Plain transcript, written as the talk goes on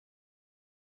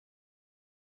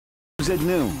At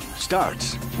noon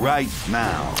starts right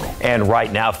now. And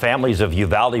right now, families of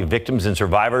Uvalde victims and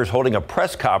survivors holding a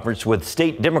press conference with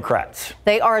state Democrats.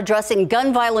 They are addressing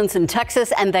gun violence in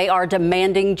Texas, and they are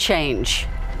demanding change.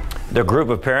 The group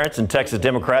of parents and Texas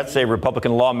Democrats say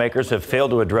Republican lawmakers have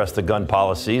failed to address the gun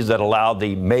policies that allowed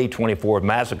the May 24th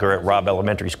massacre at Robb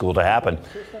Elementary School to happen.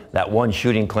 That one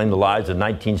shooting claimed the lives of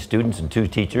 19 students and 2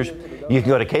 teachers. You can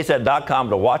go to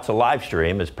KSAT.com to watch the live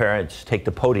stream as parents take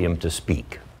the podium to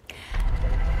speak.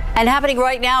 And happening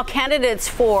right now, candidates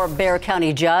for Bexar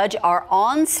County Judge are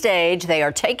on stage. They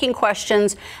are taking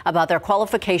questions about their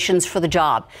qualifications for the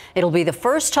job. It'll be the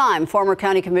first time former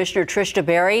County Commissioner Trish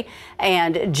DeBerry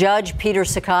and Judge Peter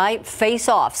Sakai face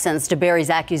off since DeBerry's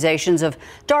accusations of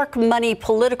dark money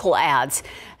political ads.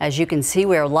 As you can see,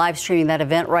 we are live streaming that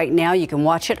event right now. You can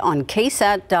watch it on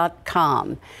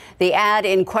KSAT.com. The ad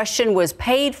in question was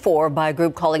paid for by a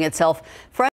group calling itself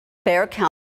Friends of Bexar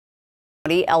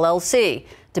County LLC.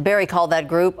 DeBerry called that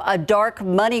group a dark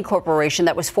money corporation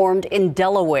that was formed in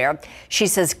Delaware. She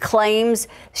has claimed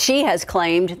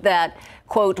that,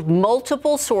 quote,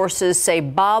 multiple sources say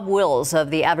Bob Wills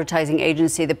of the advertising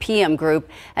agency, the PM Group,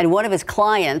 and one of his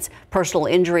clients, personal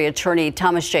injury attorney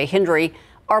Thomas J. Hendry,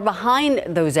 are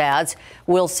behind those ads.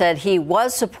 Wills said he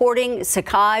was supporting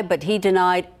Sakai, but he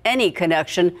denied any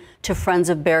connection to Friends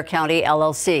of Bexar County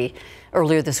LLC.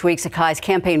 Earlier this week, Sakai's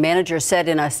campaign manager said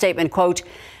in a statement, quote,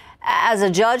 as a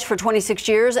judge for 26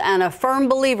 years and a firm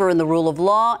believer in the rule of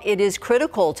law, it is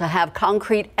critical to have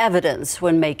concrete evidence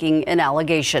when making an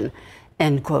allegation,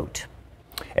 end quote.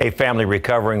 A family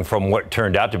recovering from what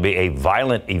turned out to be a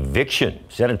violent eviction.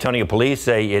 San Antonio police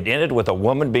say it ended with a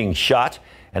woman being shot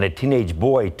and a teenage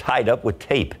boy tied up with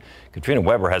tape. Katrina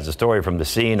Weber has the story from the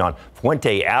scene on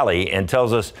Fuente Alley and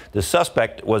tells us the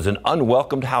suspect was an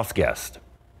unwelcomed house guest.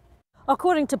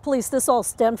 According to police, this all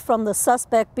stemmed from the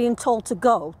suspect being told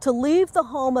to leave the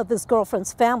home of his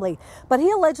girlfriend's family, but he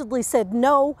allegedly said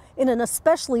no in an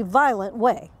especially violent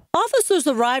way. Officers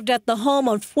arrived at the home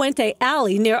on Fuente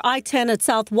Alley near I-10 at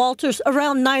South Walters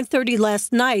around 9:30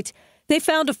 last night. They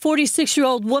found a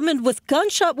 46-year-old woman with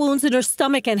gunshot wounds in her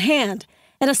stomach and hand,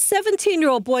 and a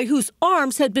 17-year-old boy whose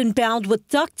arms had been bound with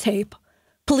duct tape.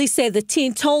 Police say the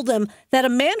teen told them that a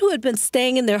man who had been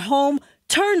staying in their home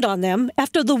turned on them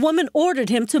after the woman ordered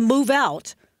him to move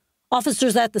out.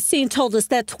 Officers at the scene told us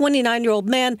that 29-year-old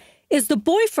man is the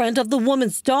boyfriend of the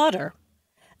woman's daughter.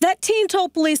 That teen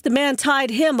told police the man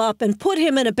tied him up and put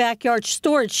him in a backyard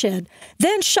storage shed,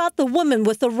 then shot the woman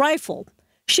with a rifle.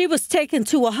 She was taken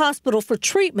to a hospital for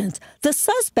treatment. The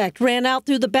suspect ran out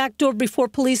through the back door before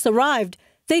police arrived.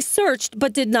 They searched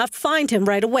but did not find him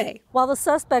right away. While the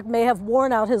suspect may have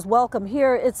worn out his welcome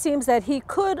here, it seems that he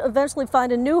could eventually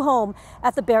find a new home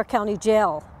at the Bexar County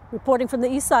Jail. Reporting from the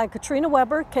east side, Katrina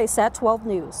Weber, KSAT 12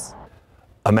 News.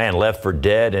 A man left for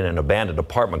dead in an abandoned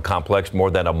apartment complex more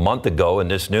than a month ago,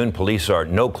 and this noon police are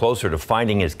no closer to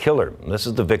finding his killer. This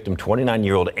is the victim,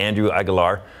 29-year-old Andrew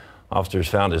Aguilar. Officers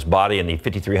found his body in the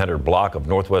 5300 block of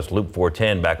Northwest Loop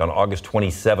 410 back on August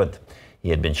 27th. He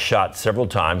had been shot several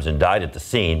times and died at the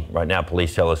scene. Right now,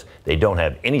 police tell us they don't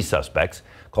have any suspects.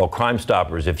 Call Crime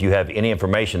Stoppers if you have any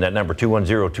information. That number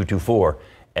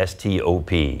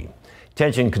 210-224-STOP.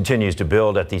 Tension continues to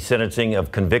build at the sentencing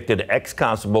of convicted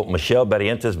ex-constable Michelle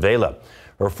Barrientos Vela.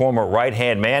 Her former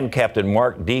right-hand man, Captain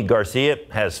Mark D. Garcia,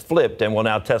 has flipped and will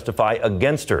now testify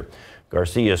against her.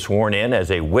 Garcia sworn in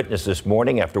as a witness this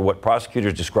morning after what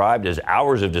prosecutors described as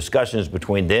hours of discussions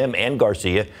between them and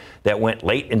Garcia that went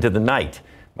late into the night.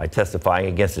 By testifying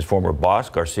against his former boss,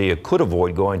 Garcia could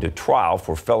avoid going to trial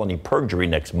for felony perjury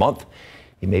next month.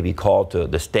 He may be called to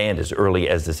the stand as early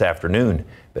as this afternoon.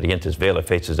 Barrientos Vela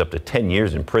faces up to 10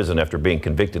 years in prison after being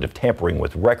convicted of tampering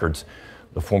with records.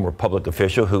 The former public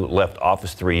official who left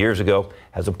office 3 years ago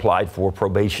has applied for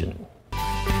probation.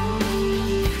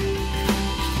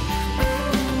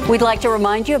 We'd like to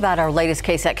remind you about our latest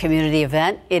KSAT community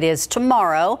event. It is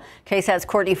tomorrow. KSAT's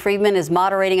Courtney Friedman is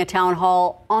moderating a town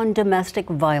hall on domestic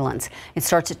violence. It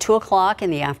starts at 2 o'clock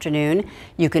in the afternoon.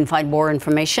 You can find more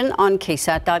information on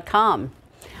KSAT.com.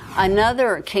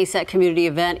 Another KSAT community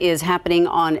event is happening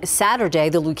on Saturday.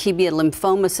 The Leukemia and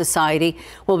Lymphoma Society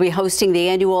will be hosting the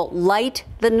annual Light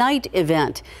the Night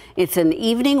event. It's an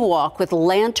evening walk with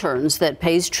lanterns that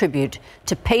pays tribute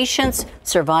to patients,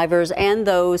 survivors, and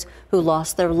those who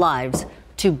lost their lives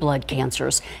to blood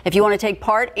cancers. If you want to take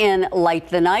part in Light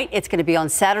the Night, it's going to be on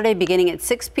Saturday beginning at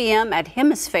 6 p.m. at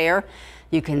Hemisphere.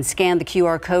 You can scan the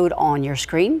QR code on your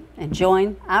screen and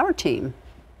join our team.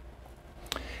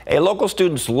 A local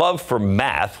student's love for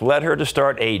math led her to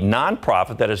start a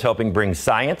nonprofit that is helping bring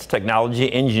science,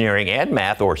 technology, engineering, and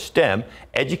math, or STEM,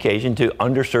 education to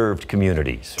underserved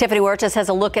communities. Tiffany Huertas has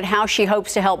a look at how she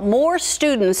hopes to help more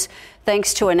students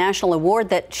thanks to a national award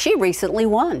that she recently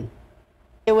won.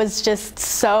 It was just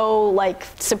so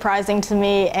surprising to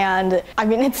me, and I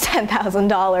mean, it's $10,000.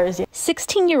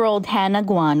 16-year-old Hannah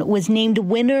Guan was named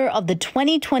winner of the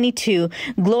 2022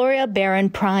 Gloria Barron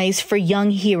Prize for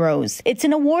Young Heroes. It's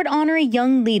an award honoring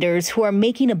young leaders who are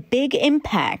making a big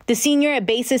impact. The senior at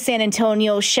Basis San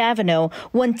Antonio, Chavano,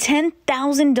 won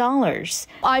 $10,000.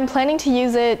 I'm planning to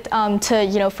use it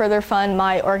to, further fund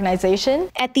my organization.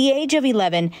 At the age of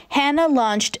 11, Hannah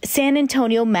launched San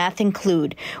Antonio Math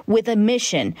Include with a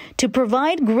mission to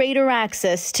provide greater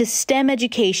access to STEM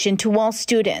education to all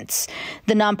students.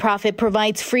 The nonprofit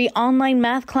provides free online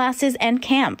math classes and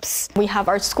camps. We have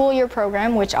our school year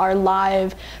program, which are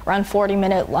live, around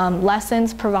 40-minute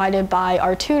lessons provided by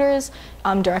our tutors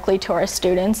directly to our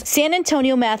students. San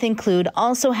Antonio Math Include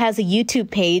also has a YouTube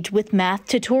page with math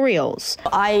tutorials.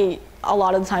 A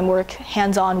lot of the time work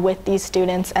hands-on with these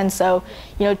students, and so,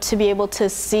 to be able to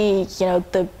see,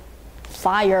 the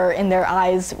fire in their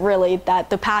eyes, really, that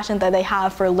the passion that they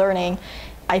have for learning,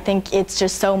 I think it's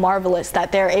just so marvelous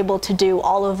that they're able to do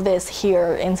all of this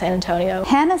here in San Antonio.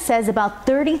 Hannah says about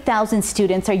 30,000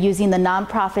 students are using the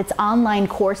nonprofit's online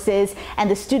courses, and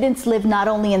the students live not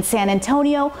only in San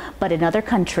Antonio, but in other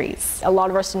countries. A lot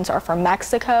of our students are from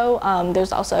Mexico.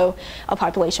 There's also a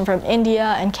population from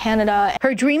India and Canada.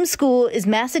 Her dream school is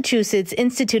Massachusetts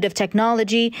Institute of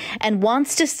Technology and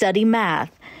wants to study math.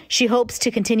 She hopes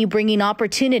to continue bringing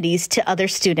opportunities to other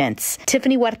students.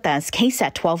 Tiffany Huertas,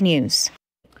 KSAT 12 News.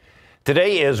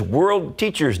 Today is World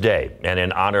Teachers Day, and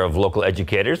in honor of local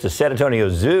educators, the San Antonio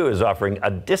Zoo is offering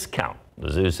a discount. The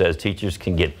zoo says teachers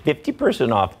can get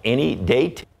 50% off any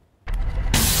day.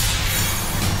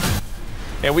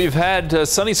 And we've had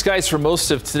sunny skies for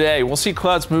most of today. We'll see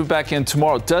clouds move back in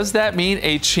tomorrow. Does that mean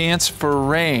a chance for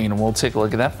rain? We'll take a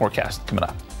look at that forecast coming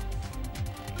up.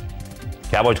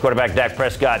 Cowboys quarterback Dak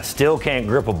Prescott still can't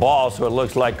grip a ball, so it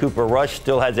looks like Cooper Rush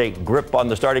still has a grip on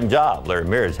the starting job. Larry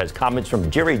Mears has comments from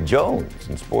Jerry Jones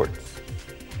in sports.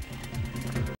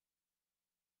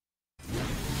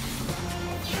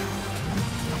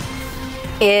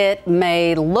 It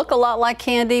may look a lot like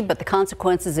candy, but the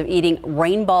consequences of eating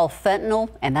rainbow fentanyl,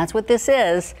 and that's what this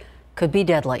is, could be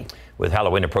deadly. With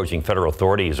Halloween approaching, federal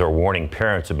authorities are warning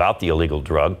parents about the illegal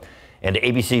drug. And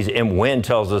ABC's M. Nguyen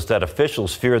tells us that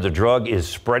officials fear the drug is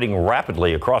spreading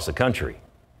rapidly across the country.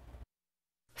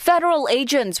 Federal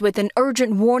agents with an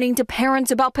urgent warning to parents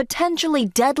about potentially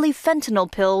deadly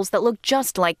fentanyl pills that look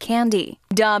just like candy.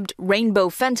 Dubbed rainbow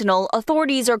fentanyl,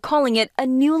 authorities are calling it a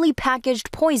newly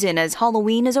packaged poison as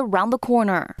Halloween is around the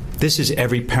corner. This is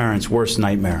every parent's worst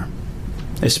nightmare,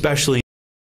 especially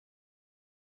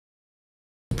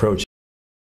approaches.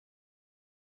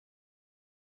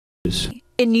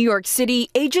 In New York City,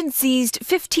 agents seized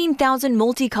 15,000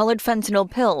 multicolored fentanyl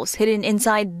pills hidden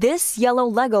inside this yellow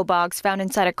Lego box found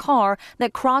inside a car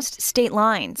that crossed state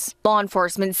lines. Law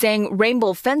enforcement saying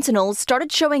rainbow fentanyl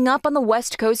started showing up on the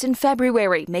West Coast in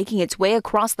February, making its way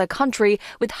across the country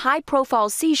with high-profile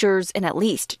seizures in at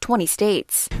least 20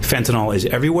 states. Fentanyl is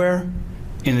everywhere,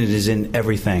 and it is in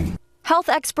everything. Health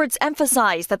experts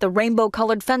emphasize that the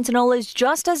rainbow-colored fentanyl is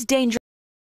just as dangerous,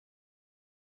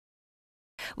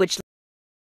 which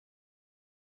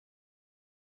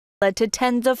led to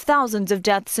tens of thousands of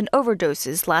deaths and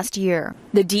overdoses last year.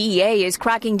 The DEA is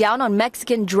cracking down on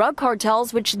Mexican drug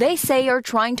cartels, which they say are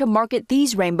trying to market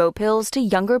these rainbow pills to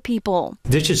younger people.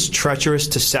 This is treacherous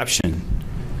deception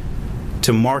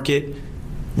to market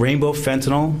rainbow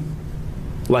fentanyl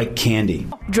like candy.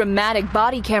 Dramatic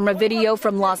body camera video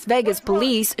from Las Vegas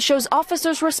police shows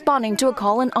officers responding to a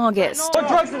call in August. What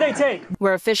drugs did they take?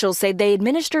 Where officials say they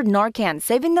administered Narcan,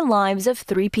 saving the lives of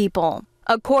 3 people.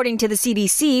 According to the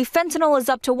CDC, fentanyl is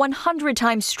up to 100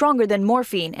 times stronger than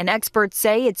morphine, and experts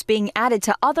say it's being added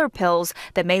to other pills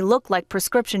that may look like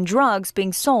prescription drugs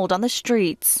being sold on the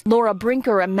streets. Laura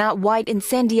Brinker and Matt White in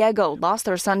San Diego lost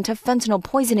their son to fentanyl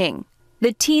poisoning.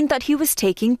 The teen thought he was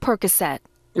taking Percocet.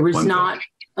 There was not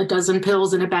a dozen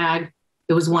pills in a bag.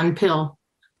 It was one pill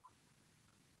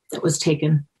that was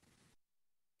taken.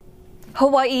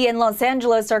 Hawaii and Los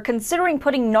Angeles are considering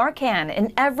putting Narcan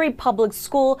in every public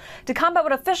school to combat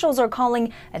what officials are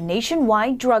calling a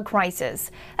nationwide drug crisis.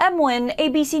 M. Nguyen,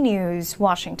 ABC News,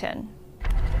 Washington.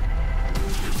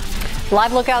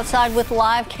 Live look outside with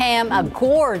live cam. A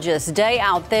gorgeous day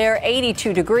out there,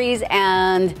 82 degrees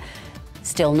and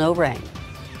still no rain.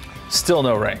 Still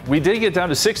no rain. We did get down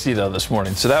to 60 though this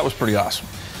morning, so that was pretty awesome.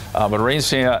 But rain's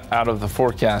staying out of the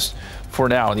forecast for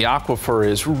now. The aquifer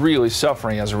is really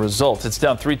suffering as a result. It's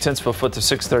down 0.3 of a foot to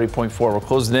 630.4. We're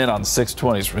closing in on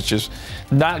 620s, which is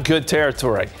not good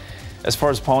territory. As far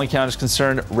as pollen count is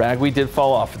concerned, ragweed did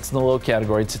fall off. It's in the low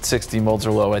category. It's at 60. Molds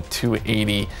are low at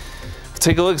 280.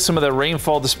 Take a look at some of the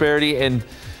rainfall disparity and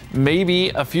maybe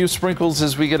a few sprinkles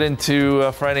as we get into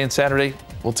Friday and Saturday.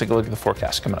 We'll take a look at the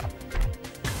forecast coming up.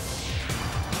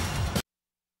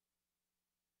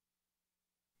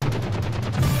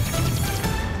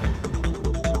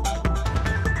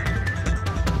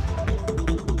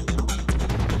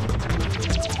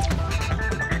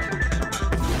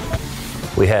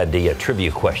 We had the trivia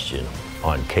question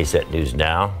on KSAT News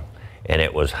Now, and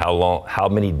it was how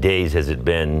many days has it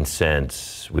been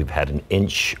since we've had an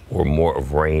inch or more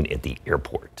of rain at the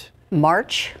airport?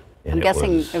 March? And I'm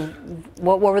guessing,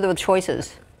 what were the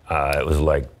choices? It was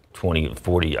like 20,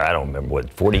 40, I don't remember what,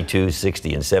 42,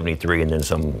 60, and 73, and then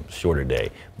some shorter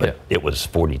day. But it was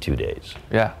 42 days.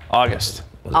 Yeah, August.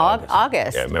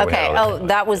 August. Yeah, okay. Oh,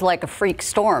 that was like a freak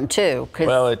storm too,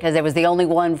 because it was the only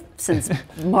one since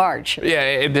March. Yeah,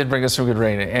 it did bring us some good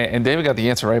rain, and David got the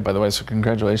answer right, by the way. So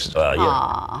congratulations.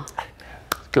 Yeah.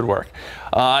 Good work.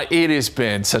 It has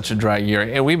been such a dry year,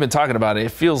 and we've been talking about it.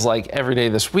 It feels like every day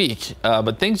this week,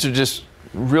 but things are just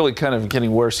really kind of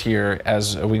getting worse here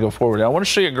as we go forward. I want to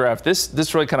show you a graph.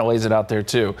 This really kind of lays it out there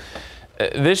too.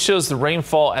 This shows the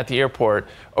rainfall at the airport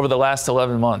over the last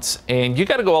 11 months. And you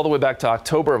got to go all the way back to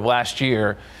October of last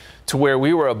year to where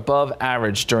we were above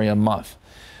average during a month.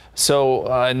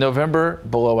 So in November,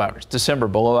 below average. December,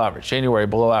 below average. January,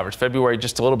 below average. February,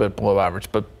 just a little bit below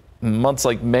average. But months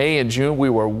like May and June,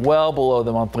 we were well below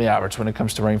the monthly average when it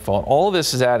comes to rainfall. All of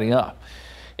this is adding up.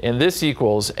 And this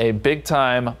equals a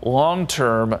big-time,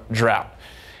 long-term drought.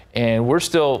 And we're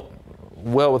still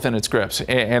well within its grips,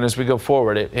 and as we go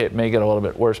forward, it may get a little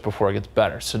bit worse before it gets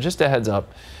better. So just a heads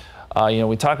up,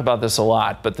 we talk about this a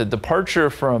lot, but the departure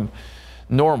from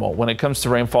normal when it comes to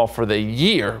rainfall for the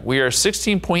year, we are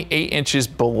 16.8 inches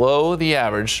below the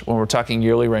average when we're talking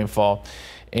yearly rainfall,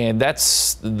 and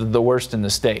that's the worst in the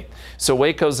state. So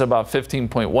Waco's about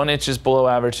 15.1 inches below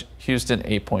average, Houston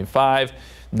 8.5,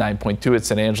 9.2 at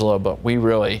San Angelo, but we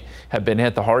really have been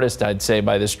hit the hardest, I'd say,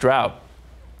 by this drought.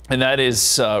 And that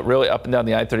is really up and down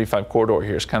the I-35 corridor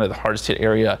here is kind of the hardest hit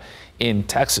area in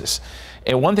Texas.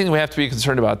 And one thing we have to be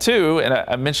concerned about too, and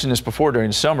I mentioned this before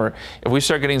during the summer, if we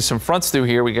start getting some fronts through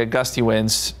here, we get gusty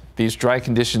winds, these dry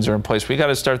conditions are in place. We got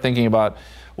to start thinking about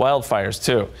wildfires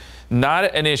too.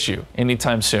 Not an issue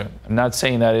anytime soon. I'm not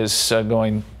saying that is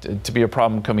going to be a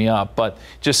problem coming up, but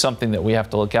just something that we have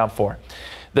to look out for.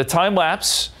 The time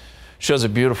lapse shows a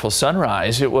beautiful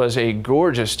sunrise. It was a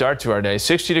gorgeous start to our day.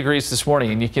 60 degrees this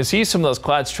morning, and you can see some of those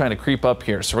clouds trying to creep up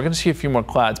here. So we're going to see a few more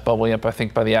clouds bubbling up, I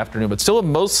think, by the afternoon, but still a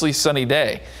mostly sunny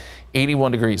day.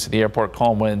 81 degrees at the airport,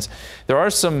 calm winds. There are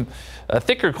some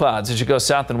thicker clouds as you go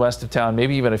south and west of town,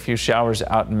 maybe even a few showers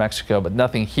out in Mexico, but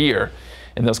nothing here.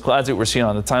 And those clouds that we're seeing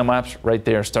on the time lapse right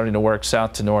there starting to work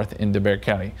south to north into Bexar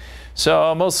County.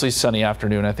 So mostly sunny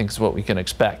afternoon, I think, is what we can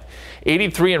expect.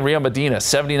 83 in Rio Medina,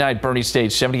 79 Bernie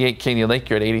Stage, 78 Canyon Lake.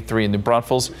 You're at 83 in New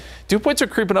Braunfels. Dew points are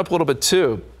creeping up a little bit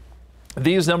too.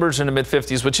 These numbers are in the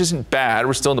mid-50s, which isn't bad.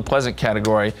 We're still in the pleasant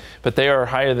category, but they are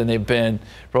higher than they've been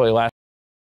really last.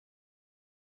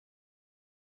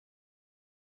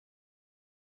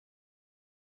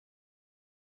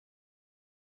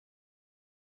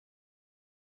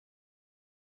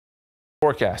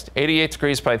 Forecast 88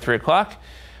 degrees by 3 o'clock.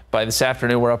 By this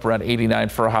afternoon, we're up around 89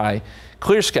 for a high.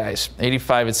 Clear skies,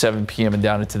 85 at 7 p.m. and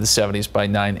down into the 70s by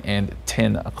 9 and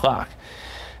 10 o'clock.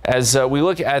 As we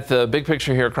look at the big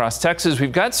picture here across Texas,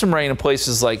 we've got some rain in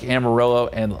places like Amarillo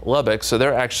and Lubbock, so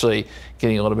they're actually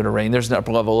getting a little bit of rain. There's an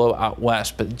upper level low out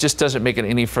west, but it just doesn't make it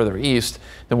any further east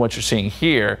than what you're seeing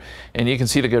here. And you can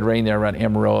see the good rain there around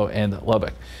Amarillo and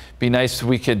Lubbock. Be nice if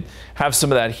we could have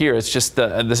some of that here. It's just,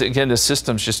 again, the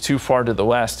system's just too far to the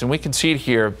west, and we can see it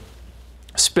here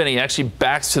spinning, actually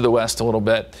backs to the west a little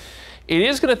bit. It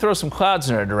is going to throw some clouds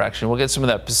in our direction. We'll get some of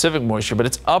that Pacific moisture, but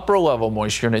it's upper level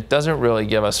moisture, and it doesn't really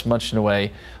give us much in the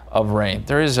way of rain.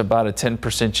 There is about a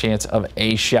 10% chance of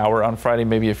a shower on Friday,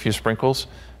 maybe a few sprinkles.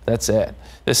 That's it.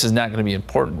 This is not going to be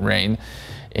important rain,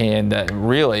 and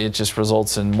really it just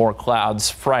results in more clouds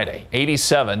Friday.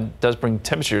 87 does bring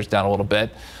temperatures down a little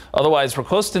bit. Otherwise, we're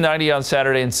close to 90 on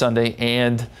Saturday and Sunday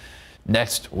and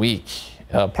next week.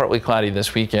 Partly cloudy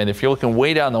this weekend. If you're looking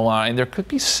way down the line, there could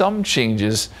be some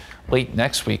changes late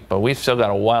next week, but we've still got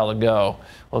a while to go,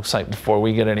 looks like, before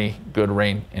we get any good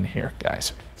rain in here,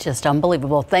 guys. Just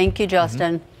unbelievable. Thank you,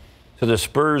 Justin. So the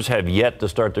Spurs have yet to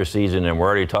start their season, and we're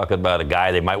already talking about a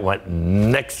guy they might want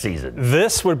next season.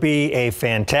 This would be a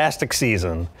fantastic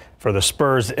season for the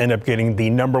Spurs to end up getting the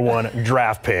 #1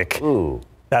 draft pick. Ooh.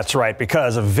 That's right,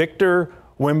 because of Victor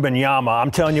Wembanyama.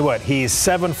 I'm telling you what, he's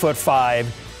 7'5".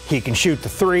 He can shoot the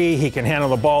three. He can handle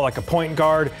the ball like a point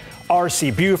guard.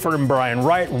 R.C. Buford and Brian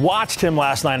Wright watched him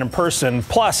last night in person.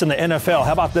 Plus, in the NFL,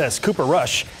 how about this? Cooper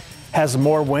Rush has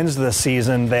more wins this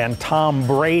season than Tom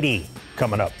Brady.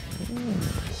 Coming up.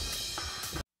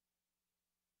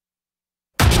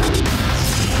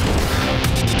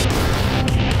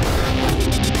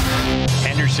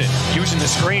 Henderson using the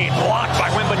screen, blocked by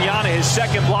Wembanyama, his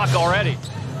second block already.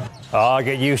 I'll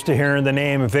get used to hearing the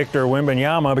name Victor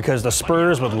Wembanyama because the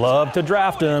Spurs would love to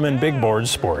draft him in big board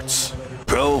sports.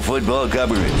 Pro football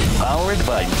coverage, powered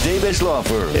by Davis Law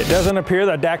Firm. It doesn't appear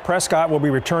that Dak Prescott will be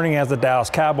returning as the Dallas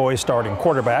Cowboys starting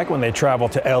quarterback when they travel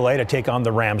to L.A. to take on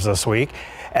the Rams this week.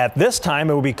 At this time,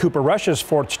 it will be Cooper Rush's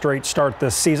 4th straight start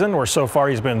this season, where so far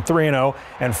he's been 3-0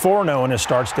 and 4-0 in his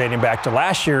starts dating back to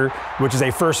last year, which is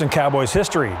a first in Cowboys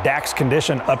history. Dak's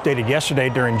condition updated yesterday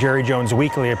during Jerry Jones'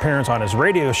 weekly appearance on his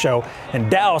radio show in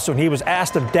Dallas when he was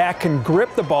asked if Dak can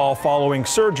grip the ball following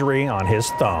surgery on his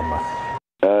thumb.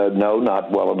 No, not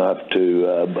well enough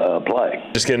to play.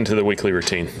 Just get into the weekly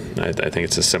routine. I think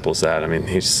it's as simple as that. I mean,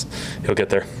 he'll get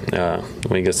there.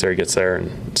 When he gets there,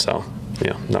 and so,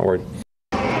 not worried.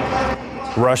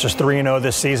 Rush is 3-0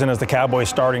 this season as the Cowboys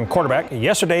starting quarterback.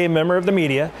 Yesterday, a member of the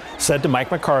media said to Mike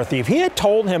McCarthy if he had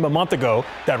told him a month ago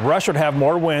that Rush would have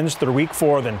more wins through week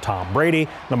 4 than Tom Brady,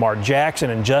 Lamar Jackson,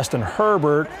 and Justin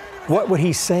Herbert, what would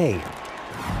he say?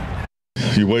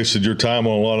 You wasted your time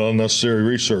on a lot of unnecessary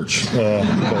research.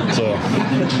 That's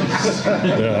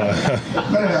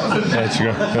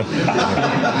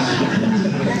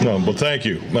no, but thank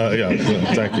you.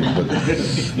 Thank you. But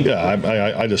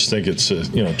I just think it's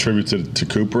tribute to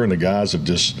Cooper and the guys that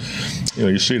just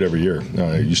you see it every year.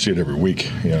 You see it every week.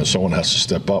 Someone has to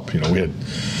step up. We had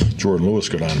Jordan Lewis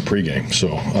go down in pregame, so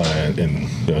and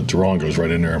Teron goes right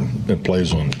in there and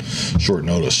plays on short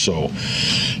notice. So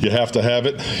you have to have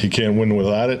it. You can't win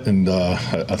without it, and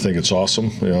I think it's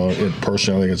awesome.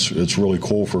 Personally, I think it's really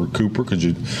cool for Cooper because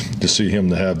to see him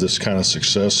to have this kind of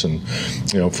success, and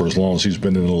for as long as he's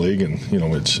been in the league, and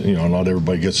it's not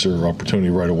everybody gets their opportunity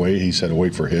right away. He's had to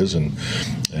wait for his, and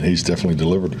he's definitely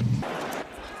delivered.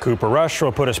 Cooper Rush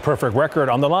will put his perfect record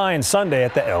on the line Sunday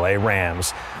at the L.A.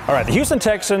 Rams. All right, the Houston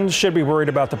Texans should be worried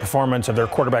about the performance of their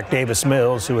quarterback Davis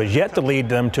Mills, who has yet to lead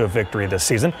them to a victory this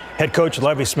season. Head coach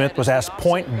Lovie Smith was asked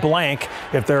point blank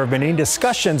if there have been any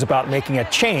discussions about making a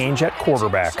change at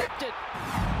quarterback.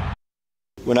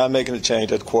 We're not making a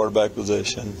change at the quarterback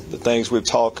position. The things we've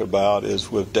talked about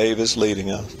is with Davis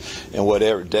leading us, and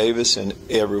whatever Davis and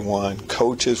everyone,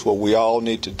 coaches, what we all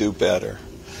need to do better.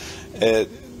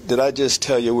 Did I just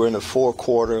tell you we're in the 4th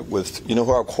quarter with, who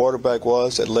our quarterback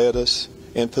was that led us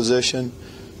in position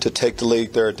to take the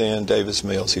lead there at the end? Davis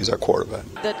Mills. He's our quarterback.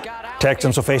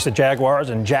 Texans will face the Jaguars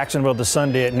in Jacksonville this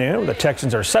Sunday at noon. The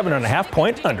Texans are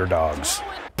 7.5-point underdogs.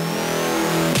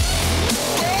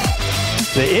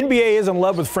 The NBA is in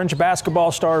love with French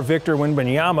basketball star Victor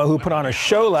Wembanyama, who put on a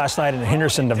show last night in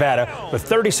Henderson, Nevada, with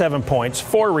 37 points,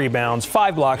 4 rebounds,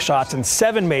 5 block shots, and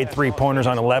 7 made three-pointers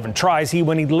on 11 tries. He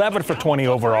went 11 for 20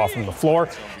 overall from the floor.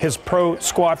 His pro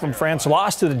squad from France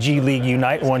lost to the G League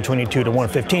Unite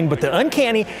 122-115, but the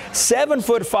uncanny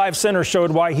 7'5" center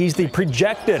showed why he's the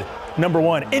projected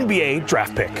 #1 NBA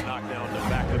draft pick.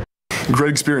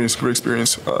 Great experience.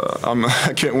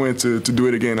 I can't wait to do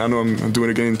it again. I know I'm doing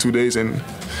it again in 2 days and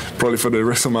probably for the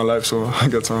rest of my life, so I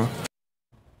got time.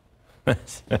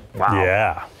 Wow.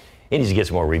 Yeah. He needs to get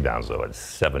some more rebounds, though. It's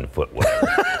 7 foot whatever.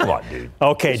 Come on, dude.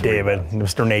 Okay, David.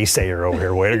 Mr. Naysayer over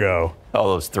here. Way to go. All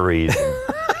those threes and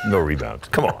no rebounds.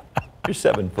 Come on. You're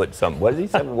 7 foot something. What is he?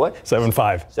 7 what?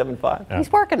 7'5". 7'5"? Yeah.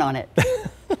 He's working on it.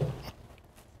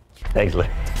 Thanks, Lee.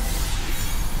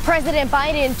 President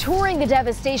Biden touring the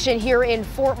devastation here in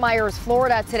Fort Myers,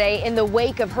 Florida today in the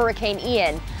wake of Hurricane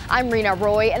Ian. I'm Rena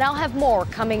Roy, and I'll have more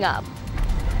coming up.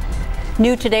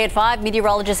 New today at 5,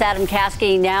 meteorologist Adam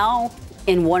Caskey now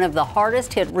in one of the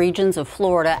hardest hit regions of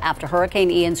Florida after Hurricane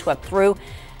Ian swept through.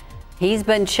 He's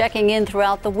been checking in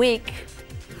throughout the week.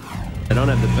 I don't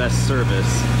have the best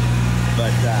service,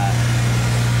 but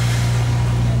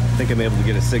I think I'm able to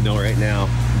get a signal right now.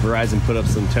 Verizon put up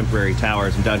some temporary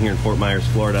towers. I'm down here in Fort Myers,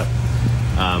 Florida.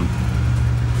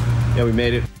 Yeah, we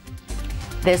made it.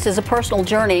 This is a personal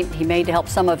journey he made to help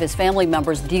some of his family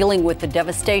members dealing with the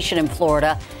devastation in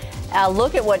Florida.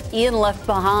 Look at what Ian left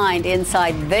behind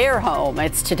inside their home.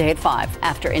 It's today at 5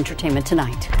 after Entertainment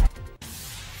Tonight.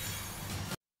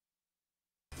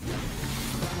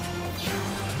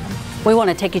 We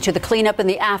want to take you to the cleanup in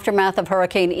the aftermath of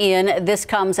Hurricane Ian. This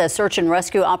comes as search and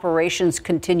rescue operations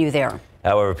continue there.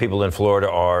 However, people in Florida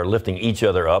are lifting each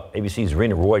other up. ABC's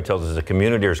Rena Roy tells us the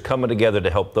community is coming together to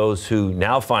help those who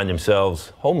now find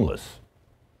themselves homeless.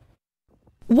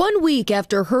 1 week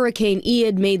after Hurricane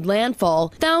Ian made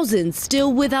landfall, thousands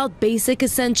still without basic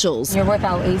essentials. You're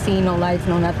without AC, no lights,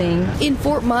 no nothing. In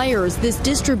Fort Myers, this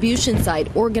distribution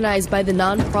site organized by the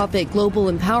nonprofit Global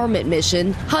Empowerment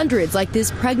Mission, hundreds like this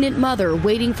pregnant mother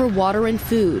waiting for water and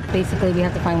food. Basically, we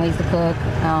have to find ways to cook.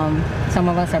 Some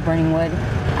of us are burning wood.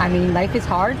 I mean, life is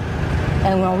hard,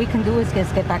 and all we can do is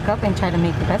just get back up and try to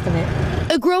make the best of it.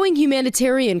 A growing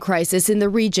humanitarian crisis in the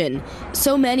region.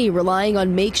 So many relying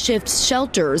on makeshift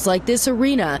shelters like this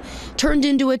arena, turned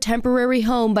into a temporary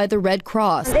home by the Red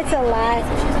Cross. It's a lot.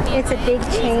 It's a big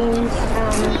change,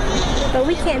 but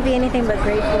we can't be anything but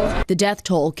grateful. The death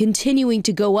toll continuing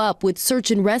to go up with search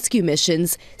and rescue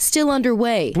missions still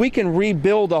underway. We can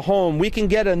rebuild a home. We can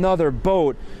get another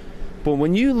boat. But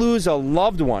when you lose a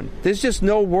loved one, there's just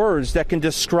no words that can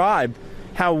describe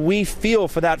how we feel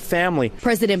for that family.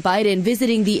 President Biden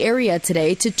visiting the area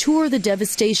today to tour the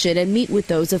devastation and meet with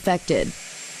those affected.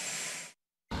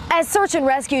 As search and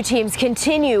rescue teams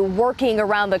continue working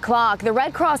around the clock, the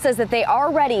Red Cross says that they are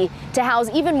ready to house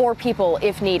even more people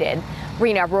if needed.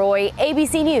 Rena Roy,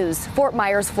 ABC News, Fort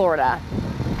Myers, Florida.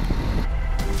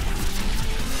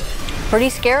 Pretty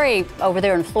scary over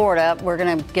there in Florida. We're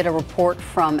going to get a report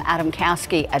from Adam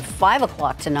Caskey at 5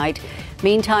 o'clock tonight.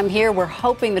 Meantime, here we're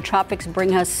hoping the tropics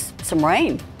bring us some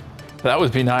rain. That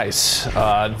would be nice.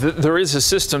 There is a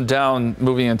system down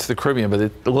moving into the Caribbean, but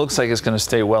it looks like it's going to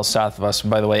stay well south of us. And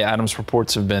by the way, Adam's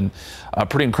reports have been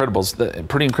pretty incredible.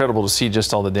 Pretty incredible to see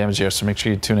just all the damage there. So make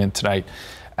sure you tune in tonight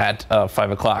at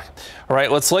 5 o'clock. All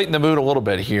right, let's lighten the mood a little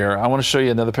bit here. I want to show you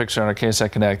another picture on our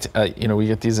KSAT Connect. We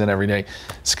get these in every day.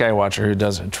 Skywatcher, who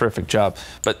does a terrific job.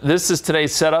 But this is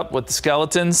today's setup with the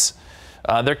skeletons.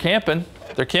 They're camping.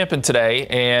 They're camping today,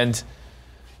 and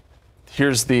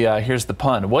here's the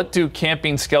pun. What do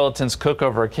camping skeletons cook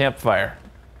over a campfire?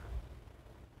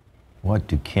 What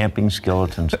do camping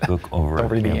skeletons cook over a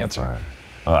campfire? The answer.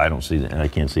 Oh, I don't see that. I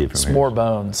can't see it from here. S'more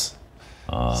bones.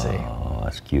 Oh,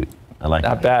 that's cute. I like that.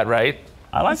 Not bad, right?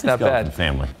 I like the skeleton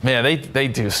family. Man, they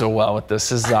do so well with this.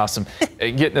 This is awesome.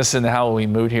 Getting us in the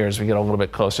Halloween mood here as we get a little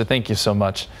bit closer. Thank you so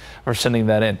much for sending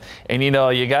that in. And you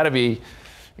got to be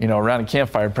around a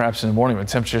campfire, perhaps in the morning when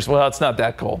temperatures, well, it's not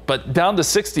that cold, but down to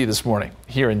 60 this morning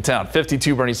here in town.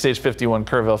 52 Bernie Stage, 51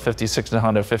 Kerrville, 56 in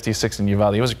Hondo, 56 in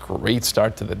Uvalde. It was a great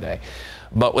start to the day.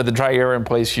 But with the dry air in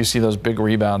place, you see those big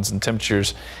rebounds in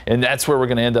temperatures, and that's where we're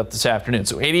going to end up this afternoon.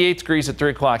 So 88 degrees at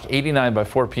 3 o'clock, 89 by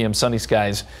 4 p.m., sunny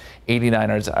skies, 89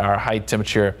 is our high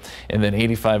temperature, and then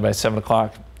 85 by 7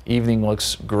 o'clock. Evening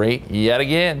looks great yet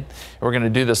again. We're going to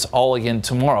do this all again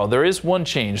tomorrow. There is one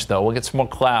change, though. We'll get some more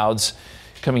clouds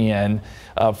coming in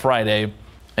Friday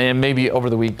and maybe over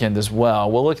the weekend as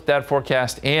well. We'll look at that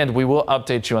forecast, and we will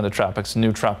update you on the tropics,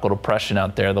 new tropical depression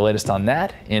out there. The latest on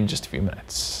that in just a few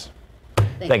minutes.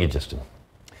 Thank you, Justin.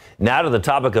 Now to the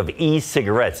topic of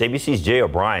e-cigarettes. ABC's Jay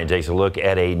O'Brien takes a look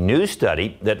at a new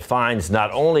study that finds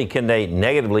not only can they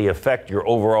negatively affect your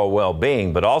overall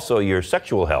well-being, but also your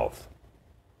sexual health.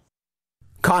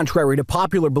 Contrary to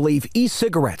popular belief,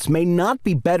 e-cigarettes may not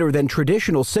be better than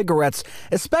traditional cigarettes,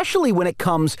 especially when it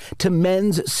comes to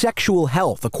men's sexual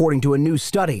health, according to a new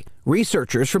study.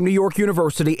 Researchers from New York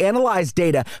University analyzed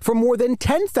data from more than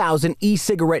 10,000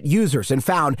 e-cigarette users and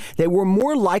found they were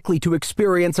more likely to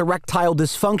experience erectile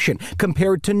dysfunction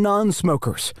compared to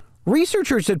non-smokers.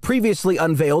 Researchers had previously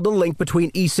unveiled a link between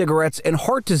e-cigarettes and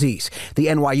heart disease. The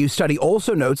NYU study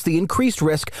also notes the increased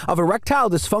risk of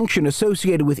erectile dysfunction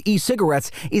associated with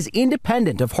e-cigarettes is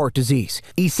independent of heart disease.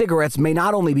 E-cigarettes may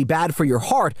not only be bad for your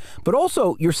heart, but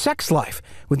also your sex life.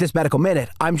 With this Medical Minute,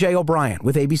 I'm Jay O'Brien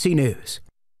with ABC News.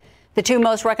 The two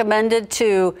most recommended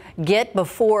to get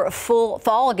before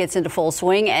fall gets into full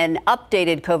swing: an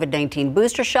updated COVID-19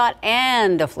 booster shot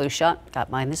and a flu shot.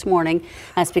 Got mine this morning.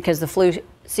 That's because the flu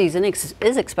season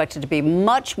is expected to be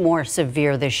much more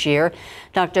severe this year.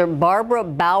 Dr. Barbara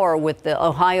Bauer with the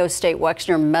Ohio State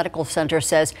Wexner Medical Center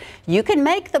says you can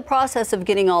make the process of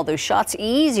getting all those shots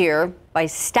easier by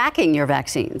stacking your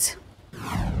vaccines.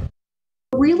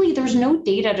 Really, there's no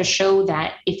data to show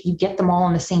that if you get them all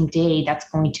on the same day, that's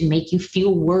going to make you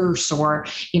feel worse, or,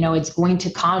 it's going to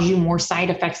cause you more side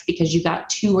effects because you got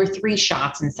 2 or 3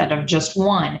 shots instead of just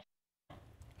 1.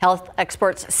 Health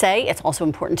experts say it's also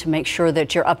important to make sure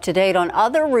that you're up to date on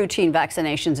other routine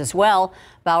vaccinations as well.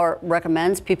 Bauer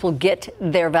recommends people get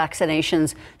their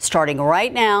vaccinations starting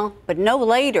right now, but no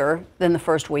later than the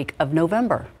first week of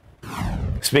November.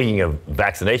 Speaking of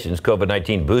vaccinations,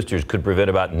 COVID-19 boosters could prevent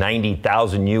about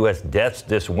 90,000 U.S. deaths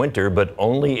this winter, but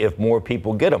only if more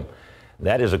people get them.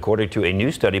 That is according to a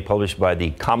new study published by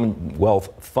the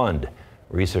Commonwealth Fund.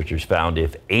 Researchers found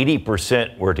if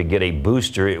 80% were to get a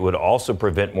booster, it would also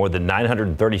prevent more than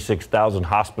 936,000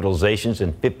 hospitalizations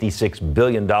and $56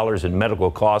 billion in medical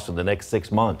costs in the next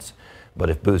 6 months. But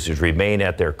if boosters remain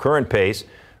at their current pace,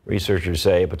 researchers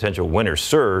say a potential winter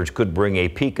surge could bring a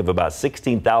peak of about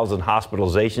 16,000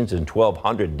 hospitalizations and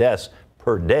 1,200 deaths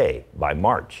per day by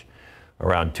March.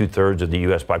 Around 2/3 of the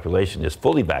U.S. population is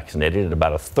fully vaccinated, and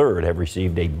about 1/3 have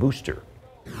received a booster.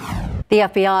 The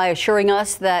FBI assuring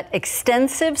us that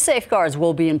extensive safeguards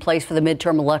will be in place for the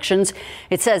midterm elections.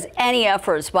 It says any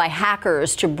efforts by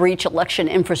hackers to breach election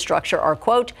infrastructure are,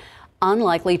 quote,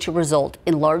 unlikely to result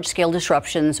in large-scale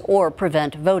disruptions or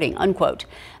prevent voting, unquote.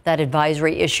 That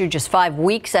advisory issued just 5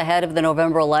 weeks ahead of the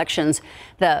November elections.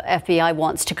 The FBI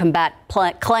wants to combat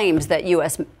claims that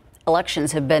U.S.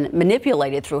 elections have been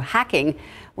manipulated through hacking,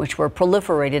 which were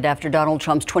proliferated after Donald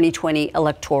Trump's 2020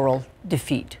 electoral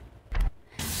defeat.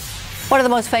 One of the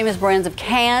most famous brands of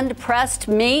canned pressed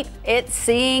meat, it's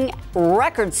seeing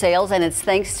record sales, and it's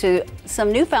thanks to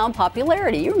some newfound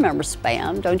popularity. You remember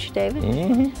Spam, don't you, David?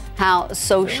 Mm-hmm. How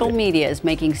social media is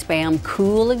making Spam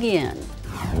cool again.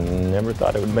 Never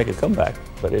thought it would make a comeback,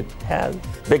 but it has.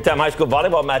 Big-time high school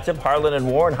volleyball matchup, Harlan and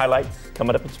Warren. Highlights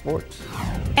coming up in sports.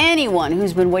 Anyone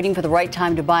who's been waiting for the right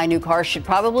time to buy a new car should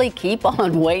probably keep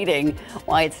on waiting.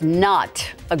 Why it's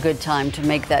not a good time to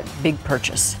make that big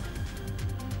purchase.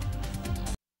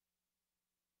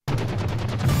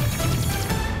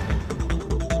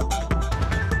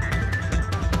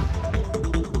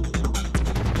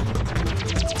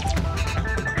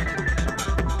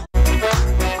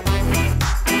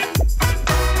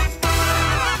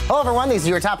 Hello everyone, these are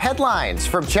your top headlines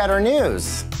from Cheddar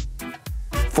News.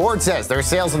 Ford says their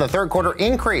sales in the third quarter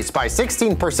increased by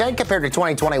 16% compared to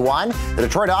 2021. The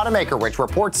Detroit automaker, which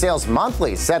reports sales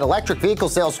monthly, said electric vehicle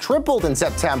sales tripled in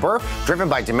September, driven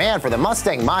by demand for the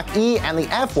Mustang Mach-E and the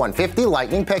F-150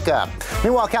 Lightning pickup.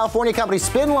 Meanwhile, California company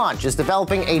Spin Launch is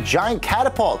developing a giant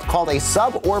catapult called a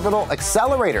suborbital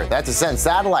accelerator that to send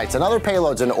satellites and other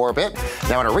payloads into orbit.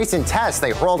 Now, in a recent test,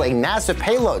 they hurled a NASA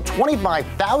payload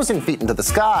 25,000 feet into the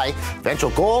sky. Eventual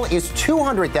goal is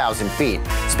 200,000 feet.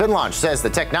 Spin Launch says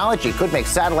the technology could make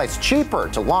satellites cheaper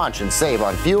to launch and save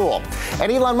on fuel.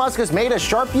 And Elon Musk has made a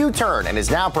sharp U-turn and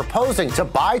is now proposing to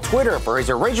buy Twitter for his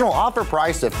original offer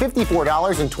price of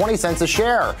 $54.20 a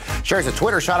share. Shares of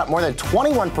Twitter shot up more than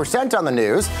 21% on the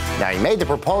news. Now, he made the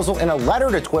proposal in a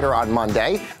letter to Twitter on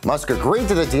Monday. Musk agreed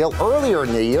to the deal earlier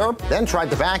in the year, then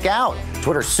tried to back out.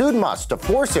 Twitter sued Musk to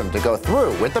force him to go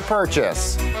through with the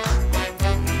purchase.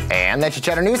 And that's your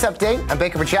Cheddar News Update. I'm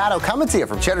Baker Machado coming to you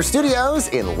from Cheddar Studios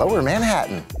in Lower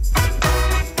Manhattan.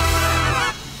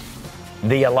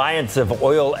 The Alliance of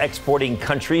Oil Exporting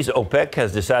Countries, OPEC,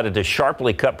 has decided to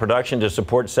sharply cut production to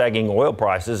support sagging oil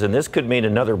prices, and this could mean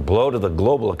another blow to the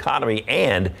global economy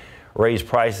and raise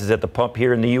prices at the pump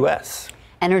here in the U.S.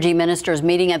 Energy ministers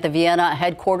meeting at the Vienna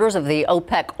headquarters of the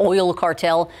OPEC oil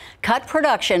cartel cut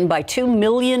production by 2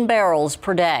 million barrels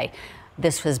per day.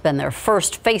 This has been their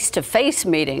first face-to-face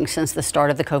meeting since the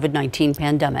start of the COVID-19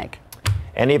 pandemic.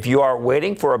 And if you are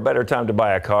waiting for a better time to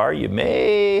buy a car, you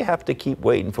may have to keep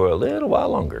waiting for a little while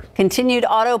longer. Continued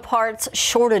auto parts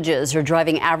shortages are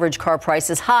driving average car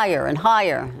prices higher and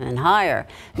higher and higher.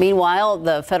 Meanwhile,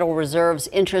 the Federal Reserve's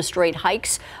interest rate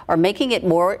hikes are making it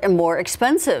more and more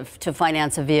expensive to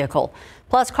finance a vehicle.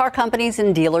 Plus, car companies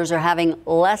and dealers are having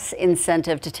less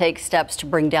incentive to take steps to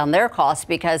bring down their costs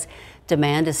because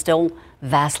demand is still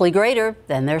vastly greater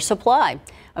than their supply.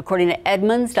 According to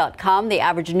Edmunds.com, the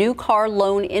average new car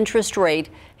loan interest rate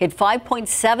hit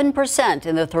 5.7%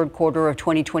 in the third quarter of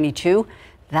 2022.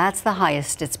 That's the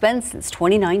highest it's been since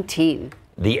 2019.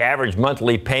 The average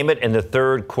monthly payment in the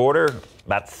third quarter,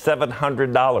 about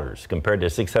 $700 compared to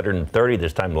 $630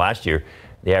 this time last year.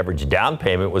 The average down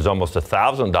payment was almost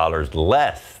 $1,000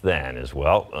 less than as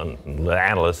well. The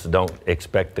analysts don't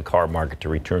expect the car market to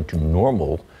return to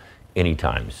normal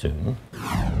anytime soon.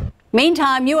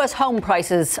 Meantime, U.S. home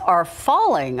prices are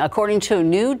falling. According to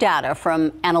new data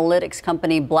from analytics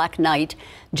company Black Knight,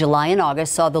 July and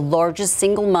August saw the largest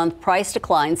single-month price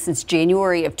decline since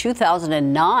January of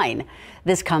 2009.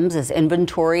 This comes as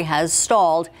inventory has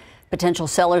stalled. Potential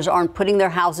sellers aren't putting their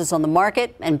houses on the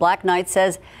market, and Black Knight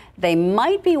says they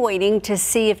might be waiting to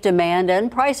see if demand and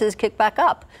prices kick back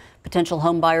up. Potential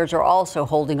home buyers are also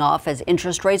holding off as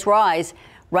interest rates rise.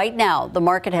 Right now, the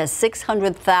market has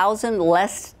 600,000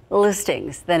 less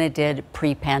listings than it did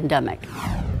pre-pandemic.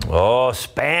 Oh,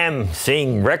 Spam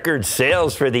seeing record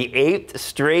sales for the 8th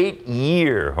straight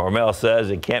year. Hormel says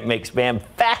it can't make Spam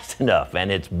fast enough,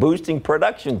 and it's boosting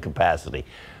production capacity.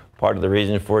 Part of the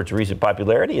reason for its recent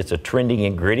popularity, it's a trending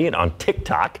ingredient on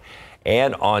TikTok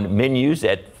and on menus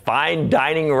at fine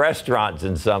dining restaurants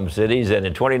in some cities. And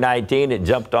in 2019, it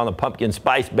jumped on the pumpkin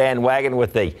spice bandwagon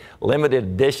with a limited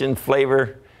edition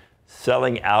flavor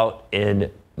selling out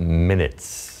in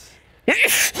minutes.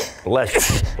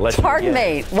 Pardon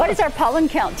me. What is our pollen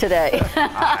count today?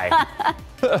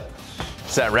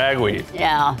 It's that ragweed.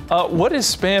 Yeah. What is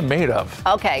Spam made of?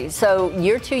 Okay, so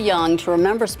you're too young to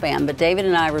remember Spam, but David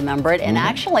and I remember it. And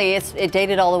actually, it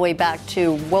dated all the way back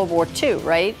to World War II,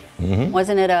 right?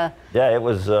 Wasn't it a? Yeah, it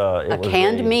was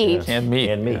canned meat. Canned meat.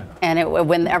 Yeah. And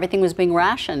when everything was being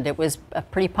rationed, it was a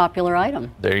pretty popular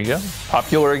item. There you go.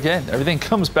 Popular again. Everything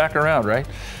comes back around, right?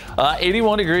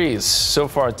 81 degrees so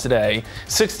far today.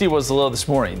 60 was the low this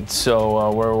morning,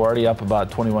 so we're already up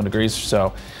about 21 degrees or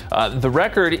so. The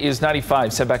record is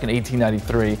 95, set back in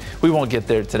 1893. We won't get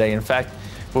there today. In fact,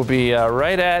 we'll be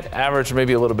right at average or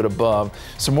maybe a little bit above.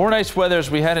 Some more nice weather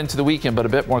as we head into the weekend, but a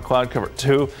bit more cloud cover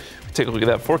too. Take a look at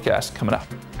that forecast coming up.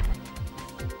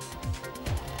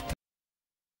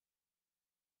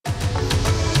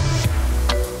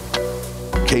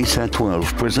 KSAT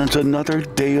 12 presents another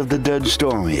Day of the Dead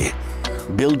story,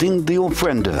 Building the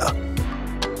Ofrenda.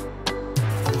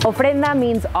 Ofrenda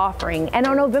means offering, and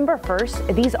on November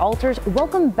 1st, these altars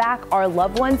welcome back our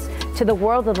loved ones to the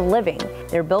world of the living.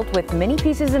 They're built with many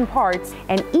pieces and parts,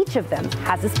 and each of them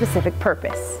has a specific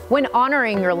purpose. When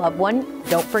honoring your loved one,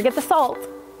 don't forget the salt.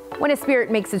 When a spirit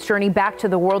makes its journey back to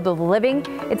the world of the living,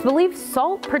 it's believed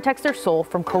salt protects their soul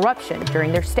from corruption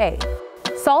during their stay.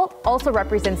 Salt also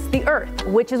represents the earth,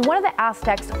 which is one of the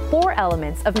Aztecs' 4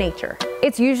 elements of nature.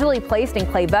 It's usually placed in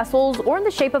clay vessels or in the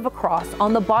shape of a cross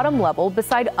on the bottom level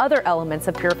beside other elements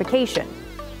of purification.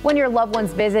 When your loved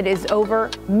one's visit is over,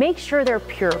 make sure they're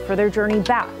pure for their journey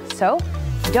back. So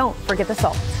don't forget the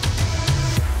salt.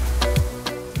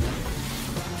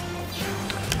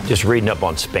 Just reading up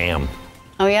on Spam.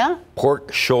 Oh, yeah?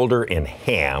 Pork shoulder and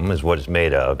ham is what it's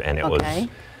made of, and it was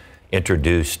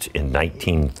introduced in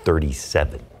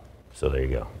 1937. So there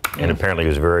you go. And apparently it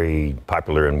was very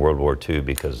popular in World War II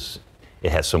because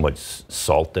it has so much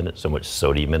salt in it, so much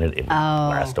sodium in it, it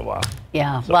lasts a while.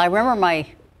 Yeah. So. Well, I remember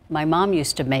my mom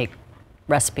used to make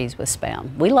recipes with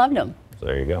Spam. We loved them. So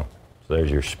there you go. So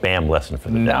there's your Spam lesson for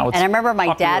the day. And I remember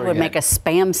my dad would make a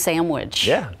Spam sandwich.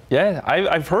 Yeah. Yeah,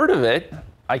 I've heard of it.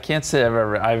 I can't say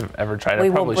I've ever tried it. We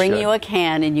will bring you a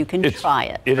can and you can try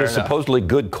it. It is supposedly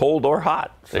good cold or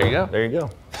hot. So there you go. There you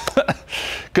go.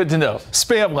 Good to know.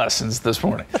 Spam lessons this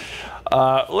morning.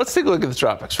 Let's take a look at the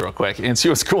tropics real quick and see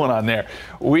what's going on there.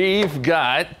 We've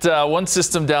got one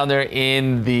system down there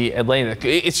in the Atlantic.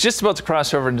 It's just about to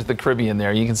cross over into the Caribbean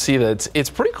there. You can see that it's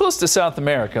pretty close to South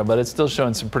America, but it's still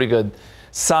showing some pretty good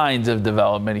signs of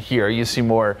development here. You see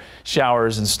more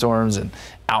showers and storms and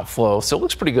outflow, so it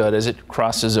looks pretty good as it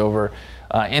crosses over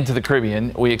into the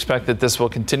Caribbean. We expect that this will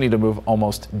continue to move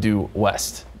almost due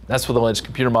west. That's what the latest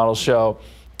computer models show.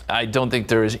 I don't think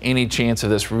there is any chance of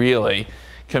this really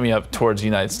coming up towards the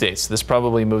United States. This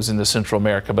probably moves into Central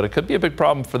America, but it could be a big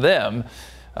problem for them.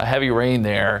 Heavy rain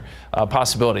there,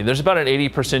 possibility. There's about an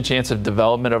 80% chance of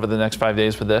development over the next 5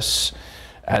 days with this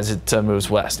as it moves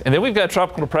west. And then we've got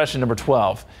tropical depression number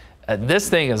 12. This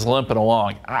thing is limping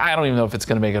along. I don't even know if it's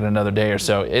going to make it another day or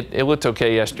so. It looked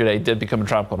okay yesterday. It did become a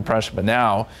tropical depression, but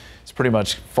now it's pretty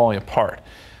much falling apart.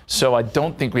 So I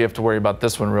don't think we have to worry about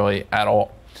this one really at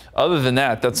all. Other than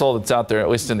that, that's all that's out there, at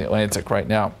least in the Atlantic right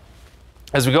now.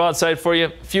 As we go outside for you, a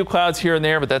few clouds here and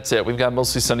there, but that's it. We've got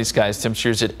mostly sunny skies,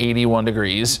 temperatures at 81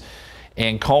 degrees.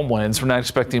 And calm winds. We're not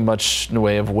expecting much in the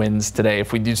way of winds today.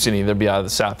 If we do see any, they'll be out of the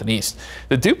south and east.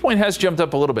 The dew point has jumped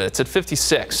up a little bit. It's at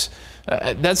 56.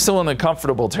 That's still in the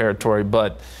comfortable territory,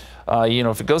 but you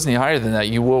know, if it goes any higher than that,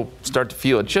 you will start to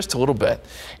feel it just a little bit.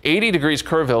 80 degrees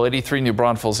Kerrville, 83 New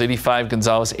Braunfels, 85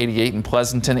 Gonzales, 88 in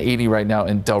Pleasanton, 80 right now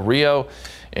in Del Rio.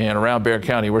 And around Bexar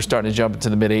County, we're starting to jump into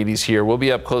the mid-80s here. We'll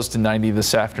be up close to 90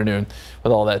 this afternoon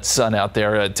with all that sun out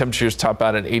there. Temperatures top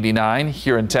out at 89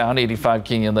 here in town, 85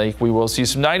 Canyon Lake. We will see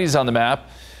some 90s on the map.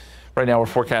 Right now, we're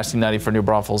forecasting 90 for New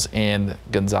Braunfels and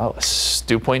Gonzales.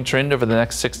 Dew point trend over the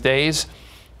next 6 days.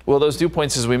 Well, those dew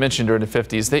points, as we mentioned, are in the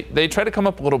 50s. They try to come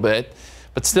up a little bit,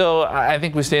 but still, I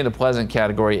think we stay in the pleasant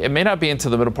category. It may not be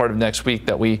until the middle part of next week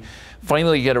that we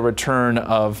finally get a return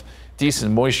of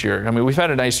decent moisture. I mean, we've had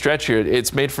a nice stretch here.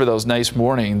 It's made for those nice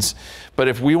mornings. But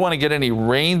if we want to get any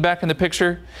rain back in the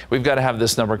picture, we've got to have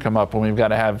this number come up, and we've got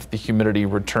to have the humidity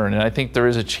return. And I think there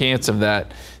is a chance of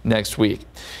that next week.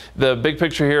 The big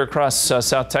picture here across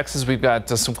South Texas, we've got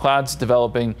some clouds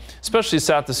developing, especially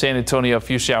south of San Antonio, a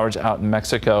few showers out in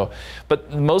Mexico.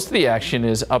 But most of the action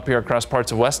is up here across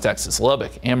parts of West Texas,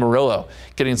 Lubbock, Amarillo,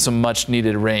 getting some much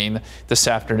needed rain this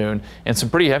afternoon and some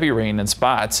pretty heavy rain in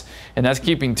spots. And that's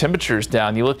keeping temperatures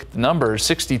down. You look at the numbers,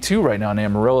 62 right now in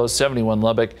Amarillo, 71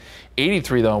 Lubbock,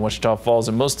 83 though in Wichita Falls,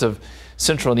 and most of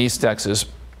central and east Texas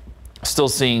still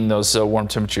seeing those warm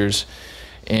temperatures.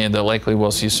 And likely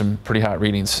we'll see some pretty hot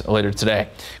readings later today.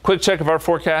 Quick check of our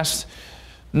forecast.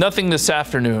 Nothing this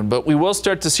afternoon, but we will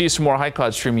start to see some more high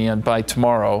clouds streaming in by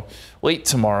tomorrow, late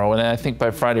tomorrow. And I think by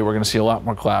Friday we're going to see a lot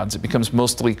more clouds. It becomes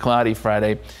mostly cloudy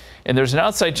Friday. And there's an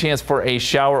outside chance for a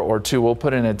shower or two. We'll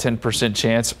put in a 10%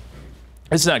 chance.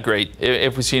 It's not great.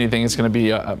 If we see anything, it's going to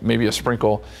be maybe a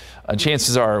sprinkle.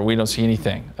 Chances are we don't see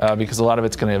anything because a lot of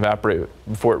it's going to evaporate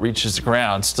before it reaches the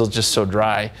ground. Still just so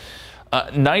dry.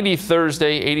 90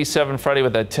 Thursday, 87 Friday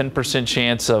with that 10%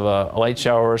 chance of a light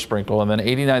shower or a sprinkle, and then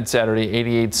 89 Saturday,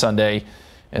 88 Sunday,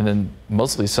 and then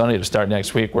mostly sunny to start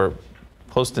next week. We're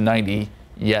close to 90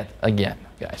 yet again,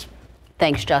 guys.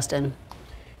 Thanks, Justin.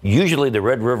 Usually the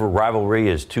Red River rivalry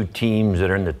is two teams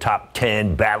that are in the top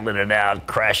 10 battling it out,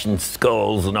 crashing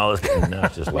skulls and all this. No,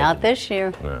 it's just Not this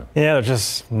year. No. Yeah, there's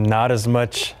just not as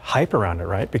much hype around it,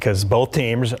 right? Because both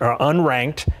teams are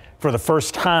unranked for the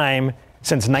first time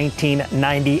since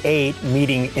 1998,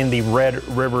 meeting in the Red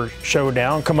River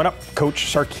Showdown. Coming up, Coach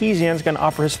Sarkisian's going to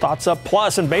offer his thoughts up.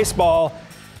 Plus, in baseball,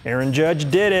 Aaron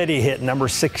Judge did it. He hit number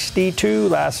 62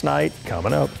 last night.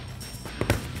 Coming up.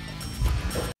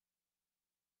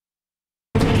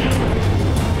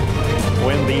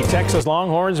 When the Texas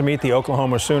Longhorns meet the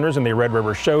Oklahoma Sooners in the Red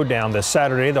River Showdown this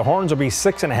Saturday, the Horns will be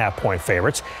 6.5-point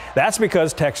favorites. That's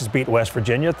because Texas beat West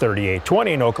Virginia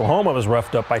 38-20, and Oklahoma was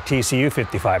roughed up by TCU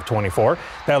 55-24.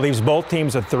 That leaves both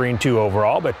teams at 3-2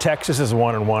 overall, but Texas is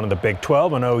 1-1 in the Big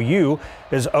 12, and OU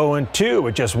is 0-2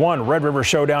 with just one Red River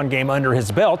Showdown game under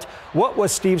his belt. What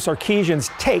was Steve Sarkisian's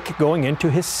take going into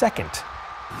his second?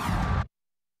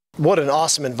 What an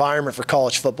awesome environment for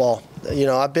college football. You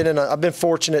know, I've been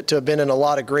fortunate to have been in a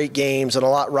lot of great games and a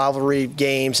lot of rivalry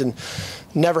games, and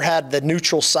never had the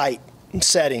neutral site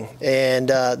setting. And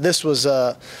this was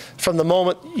from the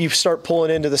moment you start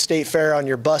pulling into the state fair on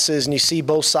your buses and you see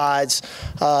both sides.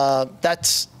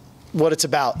 That's what it's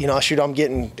about. You know, I'm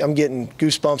getting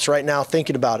goosebumps right now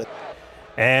thinking about it.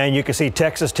 And you can see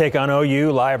Texas take on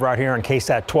OU live right here on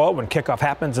KSAT 12 when kickoff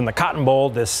happens in the Cotton Bowl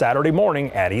this Saturday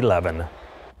morning at 11.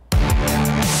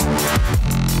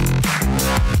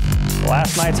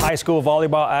 Last night's high school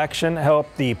volleyball action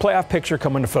helped the playoff picture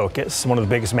come into focus. One of the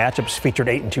biggest matchups featured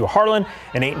 8-2 Harlan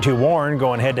and 8-2 Warren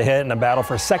going head-to-head in a battle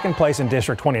for second place in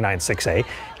District 29 6A.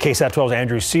 KSAT 12's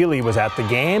Andrew Seeley was at the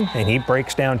game, and he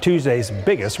breaks down Tuesday's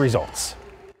biggest results.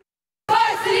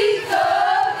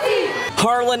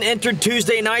 Harlan entered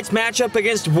Tuesday night's matchup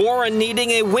against Warren, needing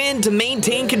a win to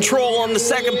maintain control on the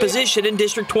second position in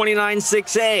District 29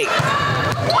 6A.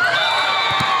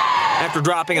 After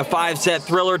dropping a 5-set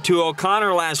thriller to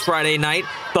O'Connor last Friday night,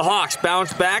 the Hawks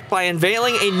bounced back by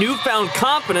unveiling a newfound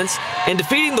confidence and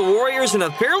defeating the Warriors in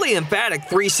a fairly emphatic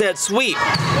 3-set sweep.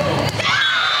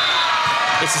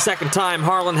 It's the second time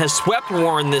Harlan has swept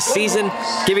Warren this season,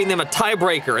 giving them a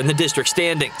tiebreaker in the district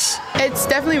standings. It's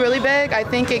definitely really big. I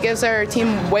think it gives our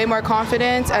team way more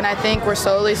confidence, and I think we're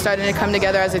slowly starting to come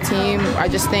together as a team. I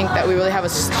just think that we really have a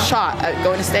shot at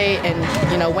going to state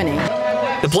and, you know, winning.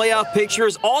 The playoff picture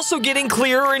is also getting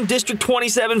clearer in District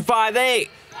 27 5A.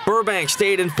 Burbank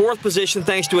stayed in fourth position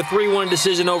thanks to a 3-1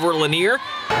 decision over Lanier.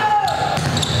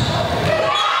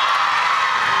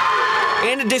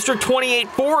 And in District 28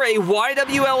 4A,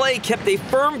 YWLA kept a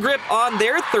firm grip on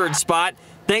their third spot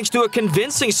thanks to a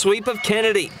convincing sweep of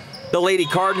Kennedy. The Lady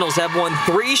Cardinals have won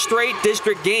 3 straight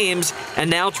district games and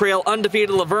now trail undefeated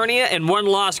Lavernia and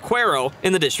 1-loss Cuero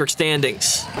in the district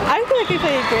standings. I feel like we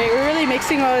played great. We're really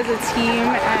mixing well as a team,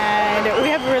 and we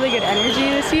have a really good energy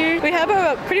this year. We have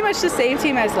pretty much the same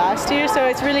team as last year, so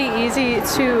it's really easy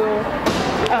to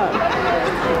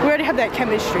we already have that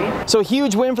chemistry. So a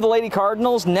huge win for the Lady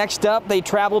Cardinals. Next up, they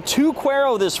travel to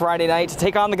Cuero this Friday night to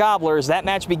take on the Gobblers. That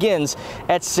match begins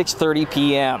at 6:30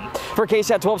 p.m. For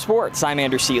KSAT 12 Sports, I'm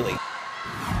Andrew Seeley.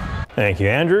 Thank you,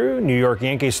 Andrew. New York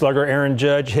Yankees slugger Aaron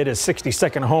Judge hit his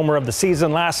 62nd homer of the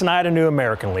season last night, a new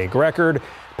American League record.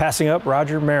 passing up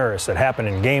Roger Maris. It happened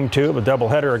in Game 2 of a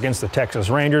doubleheader against the Texas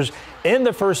Rangers in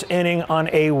the first inning on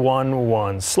a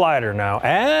 1-1 slider. Now,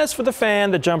 as for the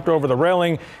fan that jumped over the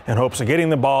railing in hopes of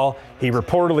getting the ball, he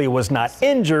reportedly was not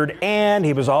injured, and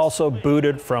he was also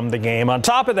booted from the game. On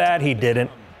top of that, he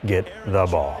didn't get the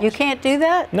ball. You can't do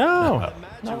that? No.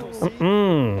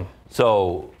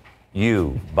 So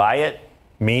you buy it?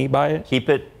 Me buy it? Keep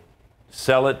it,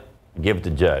 sell it, give it to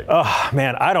Judge. Oh,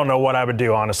 man, I don't know what I would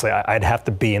do, honestly. I'd have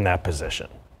to be in that position.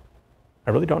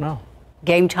 I really don't know.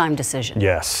 Game time decision.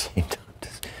 Yes. It's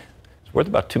worth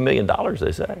about $2 million,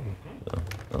 they say.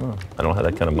 So, I don't have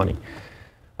that kind of money.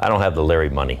 I don't have the Larry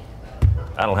money.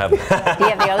 I don't have. Do you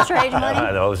have the Osage money? I don't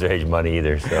have the Osage money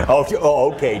either. So.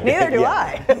 Okay. Neither do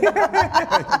I.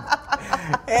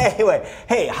 Anyway,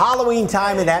 hey, Halloween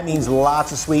time, and that means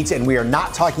lots of sweets, and we are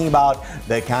not talking about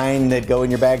the kind that go in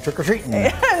your bag trick-or-treating.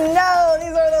 No,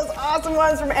 these are those awesome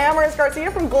ones from Amaris Garcia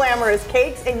from Glamorous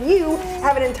Cakes, and you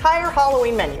have an entire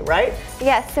Halloween menu, right?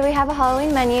 Yes, so we have a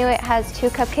Halloween menu. It has 2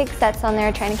 cupcake sets on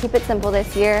there, trying to keep it simple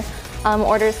this year.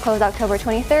 Orders close October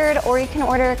 23rd, or you can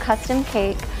order a custom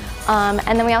cake.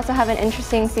 And then we also have an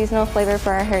interesting seasonal flavor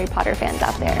for our Harry Potter fans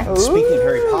out there. Speaking of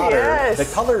Harry Potter, yes. The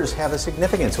colors have a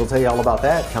significance. We'll tell you all about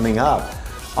that coming up.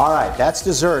 All right, that's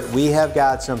dessert. We have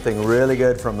got something really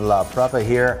good from La Prepa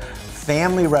here.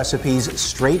 Family recipes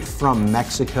straight from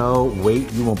Mexico.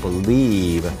 Wait, you won't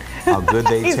believe how good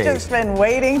they He's taste. just been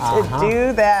waiting to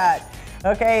do that.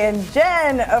 Okay, and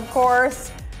Jen, of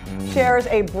course, shares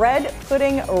a bread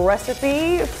pudding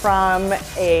recipe from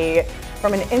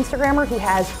an Instagrammer who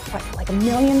has like 1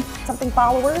 million something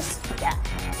followers. Yeah.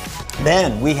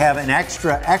 Then we have an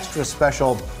extra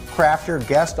special crafter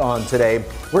guest on today.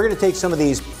 We're going to take some of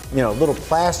these, little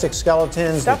plastic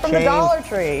skeletons, Stuff from the Dollar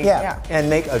Tree. Yeah, and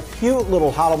make a cute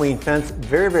little Halloween fence.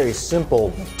 Very, very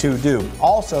simple to do.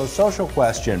 Also, social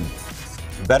question.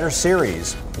 Better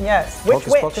series. Yes.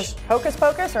 Hocus Which? Pocus? Hocus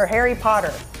Pocus or Harry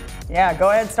Potter? Yeah, go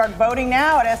ahead and start voting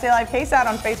now at SA Live KSAT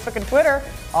on Facebook and Twitter.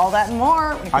 All that and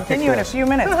more. We continue in a few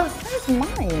minutes. There's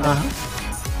mine.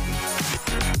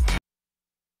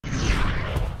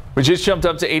 We just jumped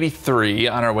up to 83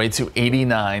 on our way to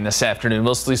 89 this afternoon.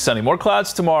 Mostly sunny. More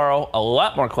clouds tomorrow. A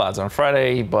lot more clouds on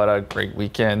Friday, but a great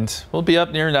weekend. We'll be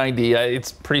up near 90.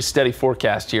 It's pretty steady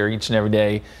forecast here each and every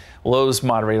day. Lows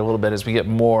moderate a little bit as we get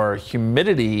more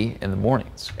humidity in the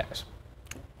mornings, guys.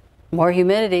 More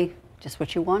humidity. Just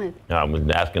what you wanted. No,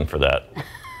 I'm asking for that.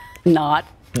 Not.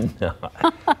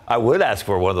 I would ask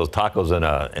for one of those tacos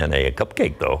and a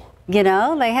cupcake, though.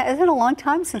 It's been a long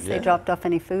time since they dropped off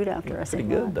any food after us. Pretty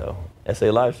good, though.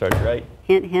 SA Live starts right.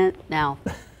 Hint, hint, now.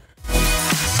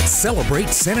 Celebrate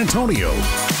San Antonio.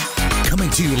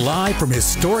 Coming to you live from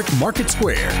historic Market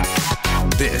Square.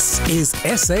 This is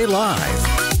SA Live.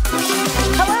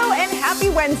 Hello and happy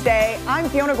Wednesday. I'm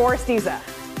Fiona Goristiza.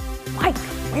 Mike,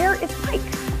 where is Mike?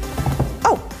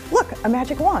 Oh, look, a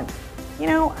magic wand.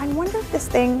 I wonder if this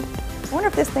thing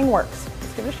works.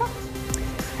 Let's give it a shot.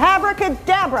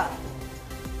 Abracadabra.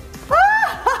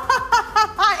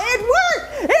 It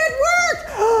worked! It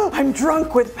worked! I'm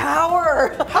drunk with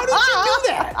power. How did you do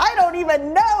that? I don't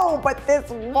even know, but this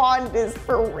wand is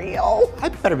for real. I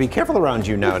better be careful around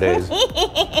you nowadays.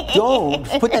 Don't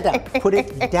put that down. Put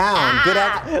it down.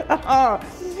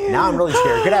 Now I'm really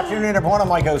scared. Good afternoon, everyone. I'm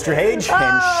Mike Osterhage,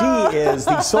 and she is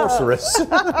the sorceress.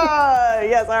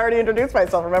 Yes, I already introduced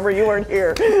myself. Remember, you weren't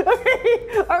here.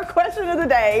 Okay, our question of the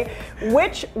day: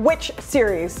 Which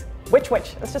series? Which?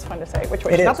 It's just fun to say. Which?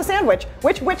 Not the sandwich.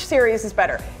 Which series is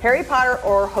better, Harry Potter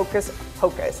or Hocus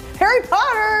Pocus? Harry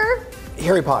Potter.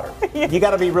 Harry Potter. You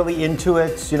got to be really into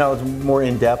it. It's more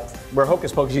in depth. Where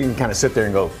Hocus Pocus, you can kind of sit there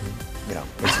and go.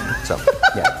 So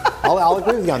yeah, I'll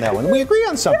agree with you on that one. We agree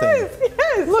on something.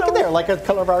 Yes. Look at there, like a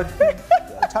color of our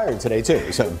attire today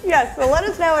too. So yes. So let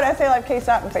us know at SA Live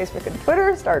KSAT on Facebook and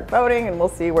Twitter. Start voting, and we'll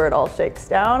see where it all shakes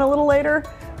down a little later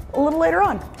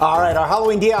on. All right, our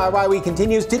Halloween DIY week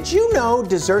continues. Did you know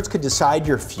desserts could decide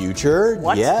your future?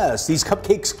 What? Yes, these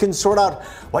cupcakes can sort out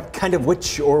what kind of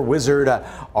witch or wizard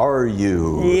are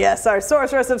you. Yes, our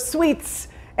sorceress of sweets,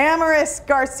 Amaris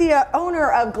Garcia,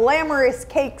 owner of Glamorous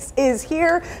Cakes, is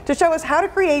here to show us how to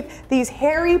create these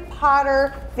Harry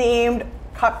Potter themed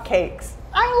cupcakes.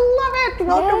 I love it.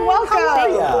 Welcome.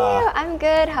 Thank you. I'm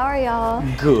good. How are y'all?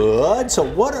 Good. So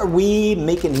what are we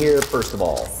making here first of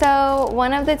all? So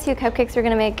one of the 2 cupcakes we're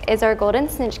going to make is our golden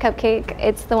snitch cupcake.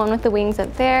 It's the one with the wings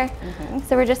up there.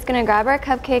 So we're just going to grab our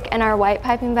cupcake and our white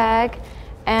piping bag,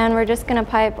 and we're just going to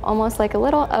pipe almost like a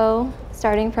little O,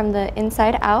 starting from the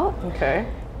inside out. Okay.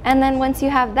 And then once you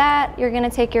have that, you're going to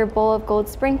take your bowl of gold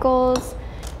sprinkles,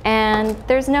 and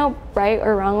there's no right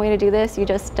or wrong way to do this. You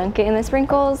just dunk it in the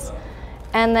sprinkles.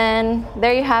 And then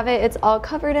there you have it. It's all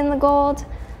covered in the gold.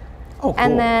 Oh, cool.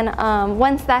 And then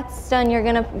once that's done, you're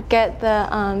gonna get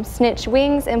the snitch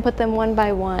wings and put them one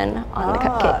by one on the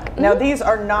cupcake. Now these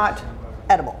are not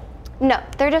edible. No,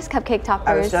 they're just cupcake toppers.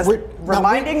 I was just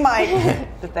reminding Mike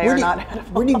that they are not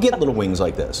edible. Where do you get little wings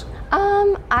like this?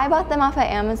 I bought them off of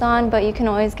Amazon, but you can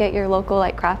always get your local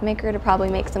craft maker to probably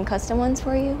make some custom ones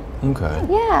for you. Okay.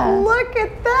 Yeah. Look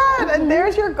at that, and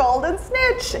there's your golden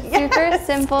snitch. Super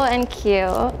simple and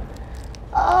cute.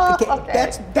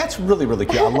 Okay. That's really, really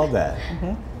cute. I love that.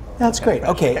 That's great.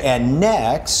 Okay, and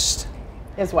next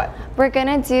is what? We're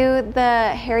gonna do the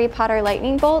Harry Potter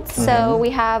lightning bolts. So we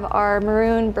have our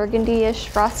maroon burgundy-ish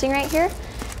frosting right here.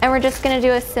 And we're just gonna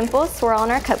do a simple swirl on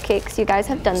our cupcakes. You guys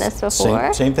have done this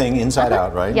before. Same thing, inside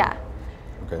out, right? Yeah.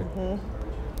 Okay.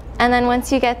 And then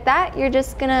once you get that, you're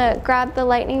just gonna grab the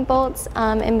lightning bolts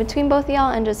in between both of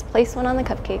y'all and just place one on the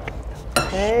cupcake.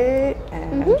 Okay,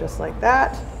 and just like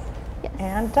that. Yes.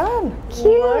 And done.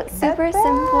 Cute, super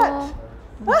simple.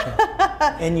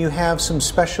 And you have some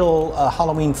special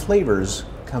Halloween flavors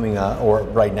coming up, or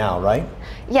right now, right?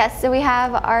 Yes, so we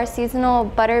have our seasonal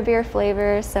butterbeer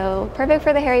flavor, so perfect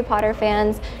for the Harry Potter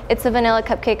fans. It's a vanilla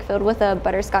cupcake filled with a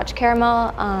butterscotch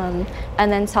caramel,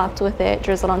 and then topped with it,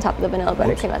 drizzled on top of the vanilla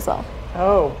buttercream as well.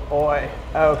 Oh boy,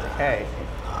 okay.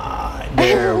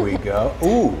 There we go.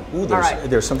 Ooh,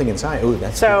 there's something inside. Ooh,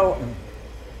 that's so.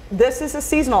 This is a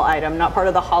seasonal item, not part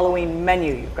of the Halloween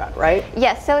menu you've got, right?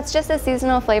 Yes, so it's just a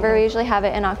seasonal flavor. We usually have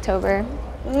it in October.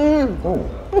 Oh,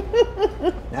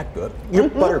 not good. Your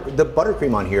the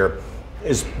buttercream on here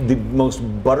is the most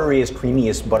butteriest,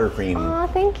 creamiest buttercream. Oh,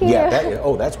 thank you. Yeah,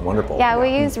 that's wonderful. Yeah,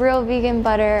 we use real vegan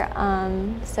butter,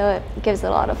 so it gives it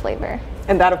a lot of flavor.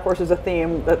 And that, of course, is a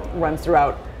theme that runs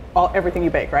throughout everything you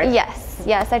bake, right? Yes.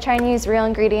 I try and use real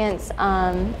ingredients.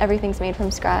 Everything's made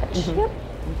from scratch. Yep.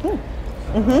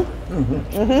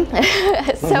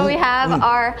 So we have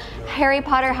our Harry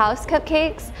Potter house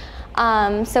cupcakes.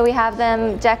 So we have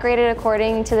them decorated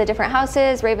according to the different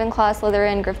houses: Ravenclaw,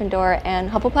 Slytherin, Gryffindor, and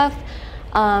Hufflepuff.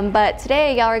 But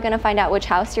today y'all are gonna find out which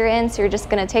house you're in. So you're just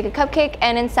gonna take a cupcake,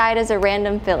 and inside is a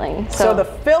random filling. So the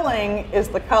filling is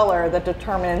the color that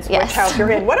determines which house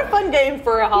you're in. What a fun game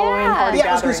for a Halloween party.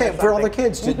 Yeah, I was gonna say for all the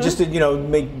kids to just to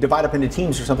divide up into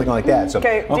teams or something like that. So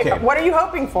okay. What are you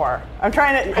hoping for? I'm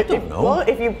trying to. I don't know. Well,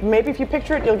 if you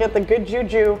picture it, you'll get the good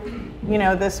juju,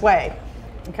 this way.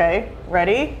 Okay,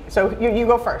 ready? So you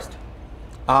go first.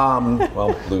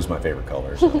 Well, blue's my favorite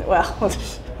color. So. Well,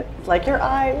 it's like your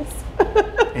eyes.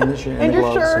 And the shirt. And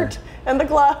your shirt. And the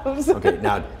gloves. Okay,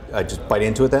 now just bite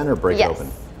into it then, or break it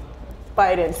open?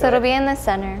 Bite into it. So it'll be in the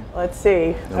center. Let's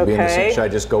see. It'll be in the center. Should I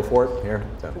just go for it? Here.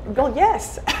 Well,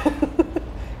 yes.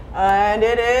 And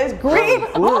it is green.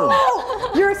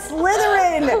 Oh, you're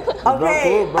Slytherin.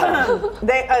 Okay.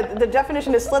 The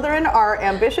definition is Slytherin are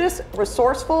ambitious,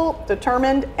 resourceful,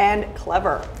 determined, and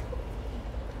clever.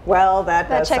 Well, that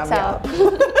does checks out.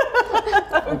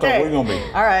 Okay. Where you gonna be?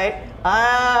 All right.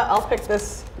 I'll pick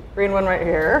this green one right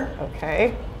here.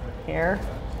 Okay. Here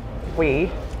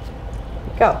we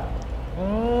go.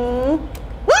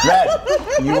 Red,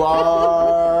 you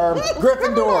are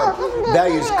Gryffindor.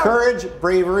 Values courage,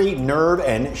 bravery, nerve,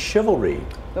 and chivalry.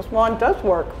 This one does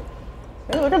work.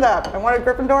 Hey, look at that. I wanted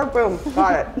Gryffindor. Boom.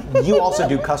 Got it. You also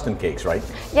do custom cakes, right?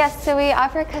 Yes, so we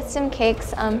offer custom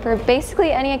cakes for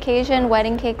basically any occasion,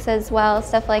 wedding cakes as well,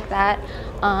 stuff like that.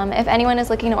 If anyone is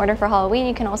looking to order for Halloween,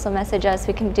 you can also message us.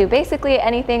 We can do basically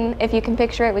anything. If you can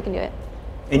picture it, we can do it.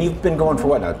 And you've been going for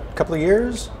what, a couple of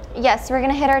years? Yes, we're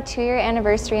going to hit our 2-year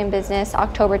anniversary in business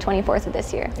October 24th of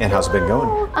this year. And how's it been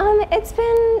going? It's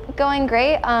been going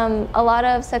great. A lot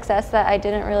of success that I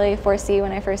didn't really foresee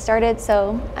when I first started,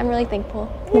 so I'm really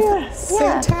thankful. Yes.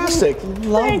 Fantastic.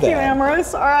 Love Thank that. you,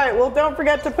 Amorous. All right, well, don't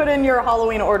forget to put in your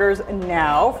Halloween orders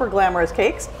now for Glamorous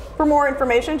Cakes. For more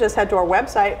information, just head to our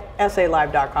website,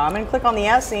 salive.com, and click on the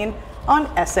S scene on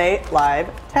SA Live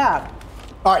tab.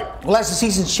 All right, well, as the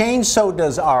seasons change, so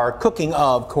does our cooking,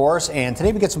 of course. And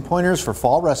today we get some pointers for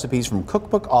fall recipes from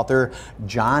cookbook author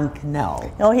John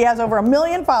Cannell. Well, he has over 1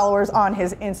 million followers on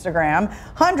his Instagram,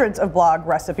 hundreds of blog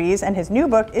recipes, and his new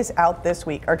book is out this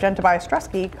week. Our Jen Tobias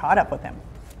Strusky caught up with him.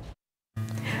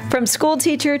 From school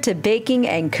teacher to baking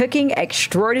and cooking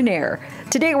extraordinaire.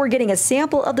 Today we're getting a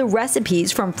sample of the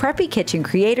recipes from Preppy Kitchen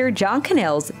creator John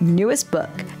Cannell's newest book.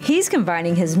 He's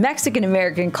combining his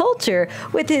Mexican-American culture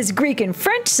with his Greek and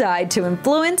French side to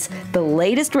influence the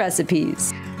latest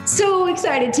recipes. So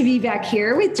excited to be back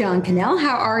here with John Cannell.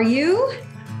 How are you?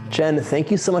 Jen,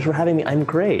 thank you so much for having me. I'm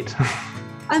great.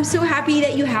 I'm so happy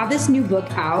that you have this new book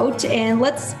out. And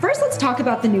let's talk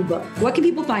about the new book. What can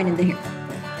people find in here?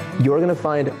 You're going to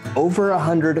find over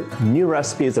 100 new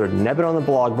recipes that have never been on the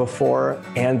blog before,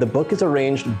 and the book is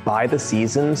arranged by the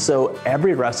season, so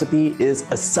every recipe is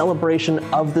a celebration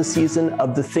of the season,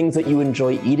 of the things that you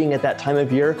enjoy eating at that time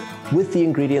of year with the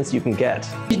ingredients you can get.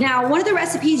 Now, one of the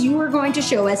recipes you are going to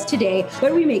show us today,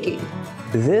 what are we making?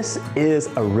 This is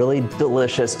a really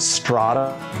delicious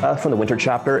strata from the winter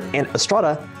chapter, and a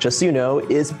strata, just so you know,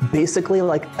 is basically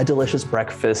like a delicious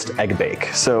breakfast egg bake.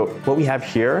 So what we have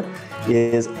here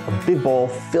is a big bowl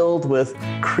filled with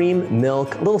cream,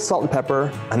 milk, a little salt and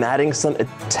pepper. I'm adding some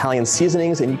Italian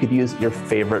seasonings, and you could use your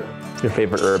favorite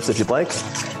herbs if you'd like.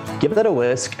 Give that a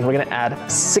whisk, and we're gonna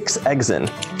add 6 eggs in.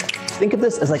 Think of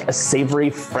this as like a savory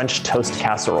French toast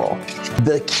casserole.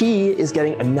 The key is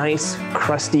getting a nice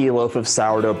crusty loaf of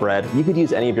sourdough bread. You could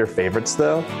use any of your favorites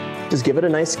though. Just give it a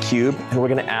nice cube, and we're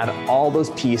gonna add all those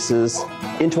pieces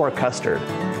into our custard.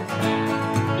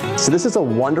 So this is a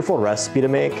wonderful recipe to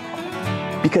make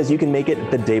because you can make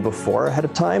it the day before ahead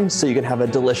of time, so you can have a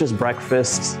delicious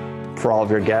breakfast for all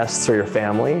of your guests or your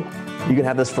family. You can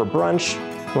have this for brunch.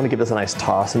 You wanna give this a nice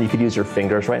toss, and you could use your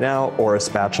fingers right now or a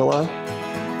spatula.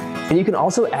 And you can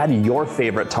also add your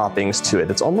favorite toppings to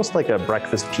it. It's almost like a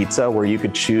breakfast pizza where you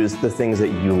could choose the things that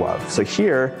you love. So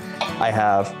here I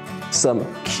have some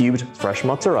cubed fresh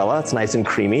mozzarella. It's nice and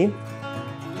creamy.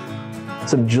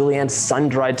 Some julienne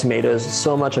sun-dried tomatoes,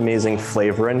 so much amazing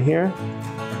flavor in here.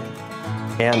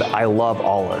 And I love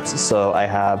olives. So I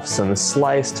have some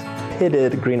sliced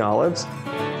pitted green olives.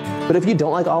 But if you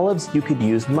don't like olives, you could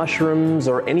use mushrooms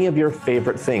or any of your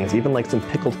favorite things, even like some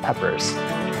pickled peppers.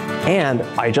 And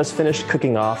I just finished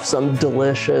cooking off some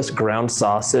delicious ground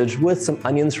sausage with some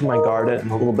onions from my garden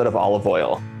and a little bit of olive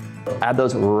oil. Add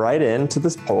those right into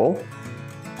this bowl.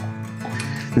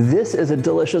 This is a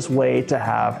delicious way to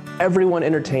have everyone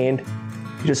entertained.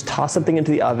 You just toss something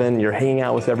into the oven, you're hanging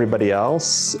out with everybody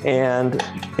else, and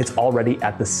it's already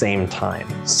at the same time.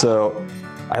 So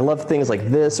I love things like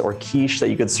this or quiche that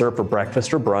you could serve for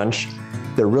breakfast or brunch.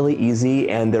 They're really easy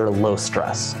and they're low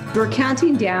stress. We're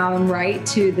counting down, right,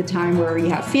 to the time where we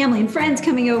have family and friends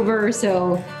coming over,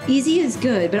 so easy is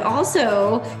good, but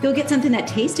also you'll get something that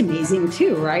tastes amazing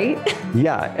too, right?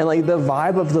 Yeah, and like the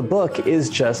vibe of the book is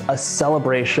just a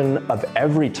celebration of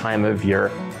every time of year.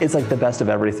 It's like the best of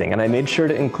everything, and I made sure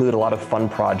to include a lot of fun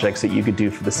projects that you could do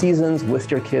for the seasons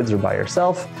with your kids or by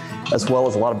yourself, as well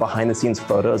as a lot of behind-the-scenes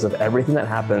photos of everything that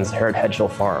happens here at Hedgehill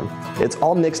Farm. It's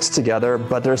all mixed together,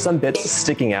 but there are some bits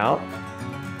sticking out.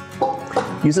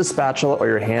 Use a spatula or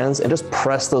your hands and just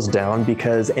press those down,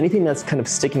 because anything that's kind of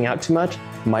sticking out too much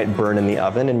might burn in the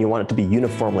oven, and you want it to be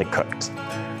uniformly cooked.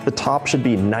 The top should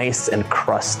be nice and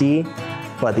crusty,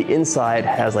 but the inside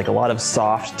has like a lot of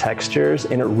soft textures,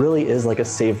 and it really is like a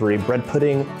savory bread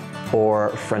pudding or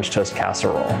French toast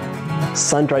casserole.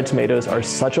 Sun-dried tomatoes are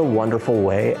such a wonderful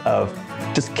way of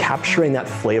just capturing that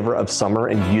flavor of summer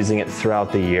and using it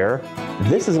throughout the year.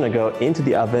 This is gonna go into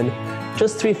the oven,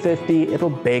 just 350. It'll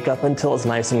bake up until it's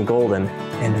nice and golden.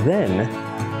 And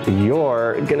then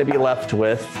you're gonna be left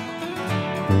with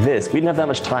this. We didn't have that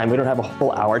much time. We don't have a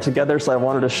whole hour together, so I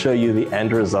wanted to show you the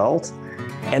end result.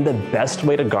 And the best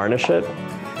way to garnish it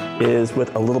is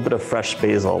with a little bit of fresh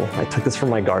basil. I took this from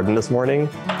my garden this morning,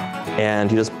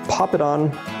 and you just pop it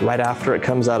on right after it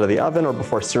comes out of the oven or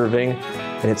before serving,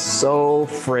 and it's so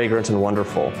fragrant and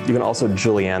wonderful. You can also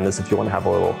julienne this if you want to have a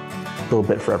little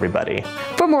bit for everybody.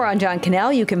 For more on John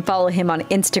Cannell, you can follow him on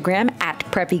Instagram at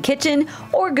Preppy Kitchen,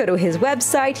 or go to his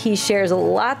website. He shares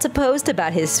lots of posts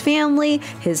about his family,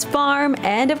 his farm,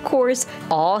 and of course,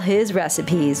 all his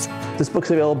recipes. This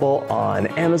book's available on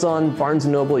Amazon, Barnes &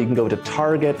 Noble. You can go to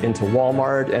Target, into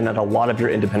Walmart, and at a lot of your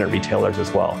independent retailers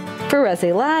as well. For SA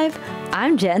Live,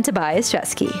 I'm Jen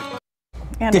Tobias-Chesky.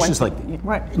 And dishes like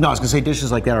right. No, I was gonna say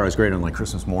dishes like that are always great on like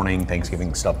Christmas morning,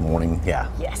 Thanksgiving stuff morning. Yeah.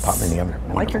 Yes. Pop them in the oven.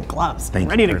 I like your gloves. Thank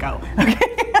Ready you. to go. Okay.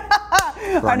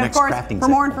 For our and of next course, crafting for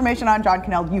more segment. information on John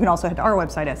Cannell, you can also head to our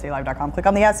website, SALive.com. Click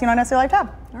on the As Seen on SA Live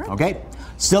tab. All right. Okay.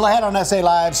 Still ahead on SA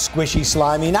Live, squishy,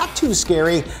 slimy, not too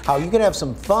scary. How you can have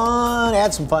some fun,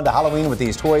 add some fun to Halloween with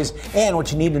these toys, and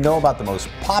what you need to know about the most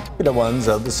popular ones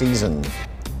of the season.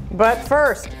 But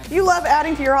first, you love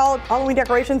adding to your Halloween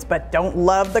decorations, but don't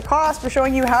love the cost. We're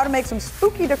showing you how to make some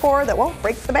spooky decor that won't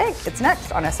break the bank. It's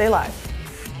next on SA Live.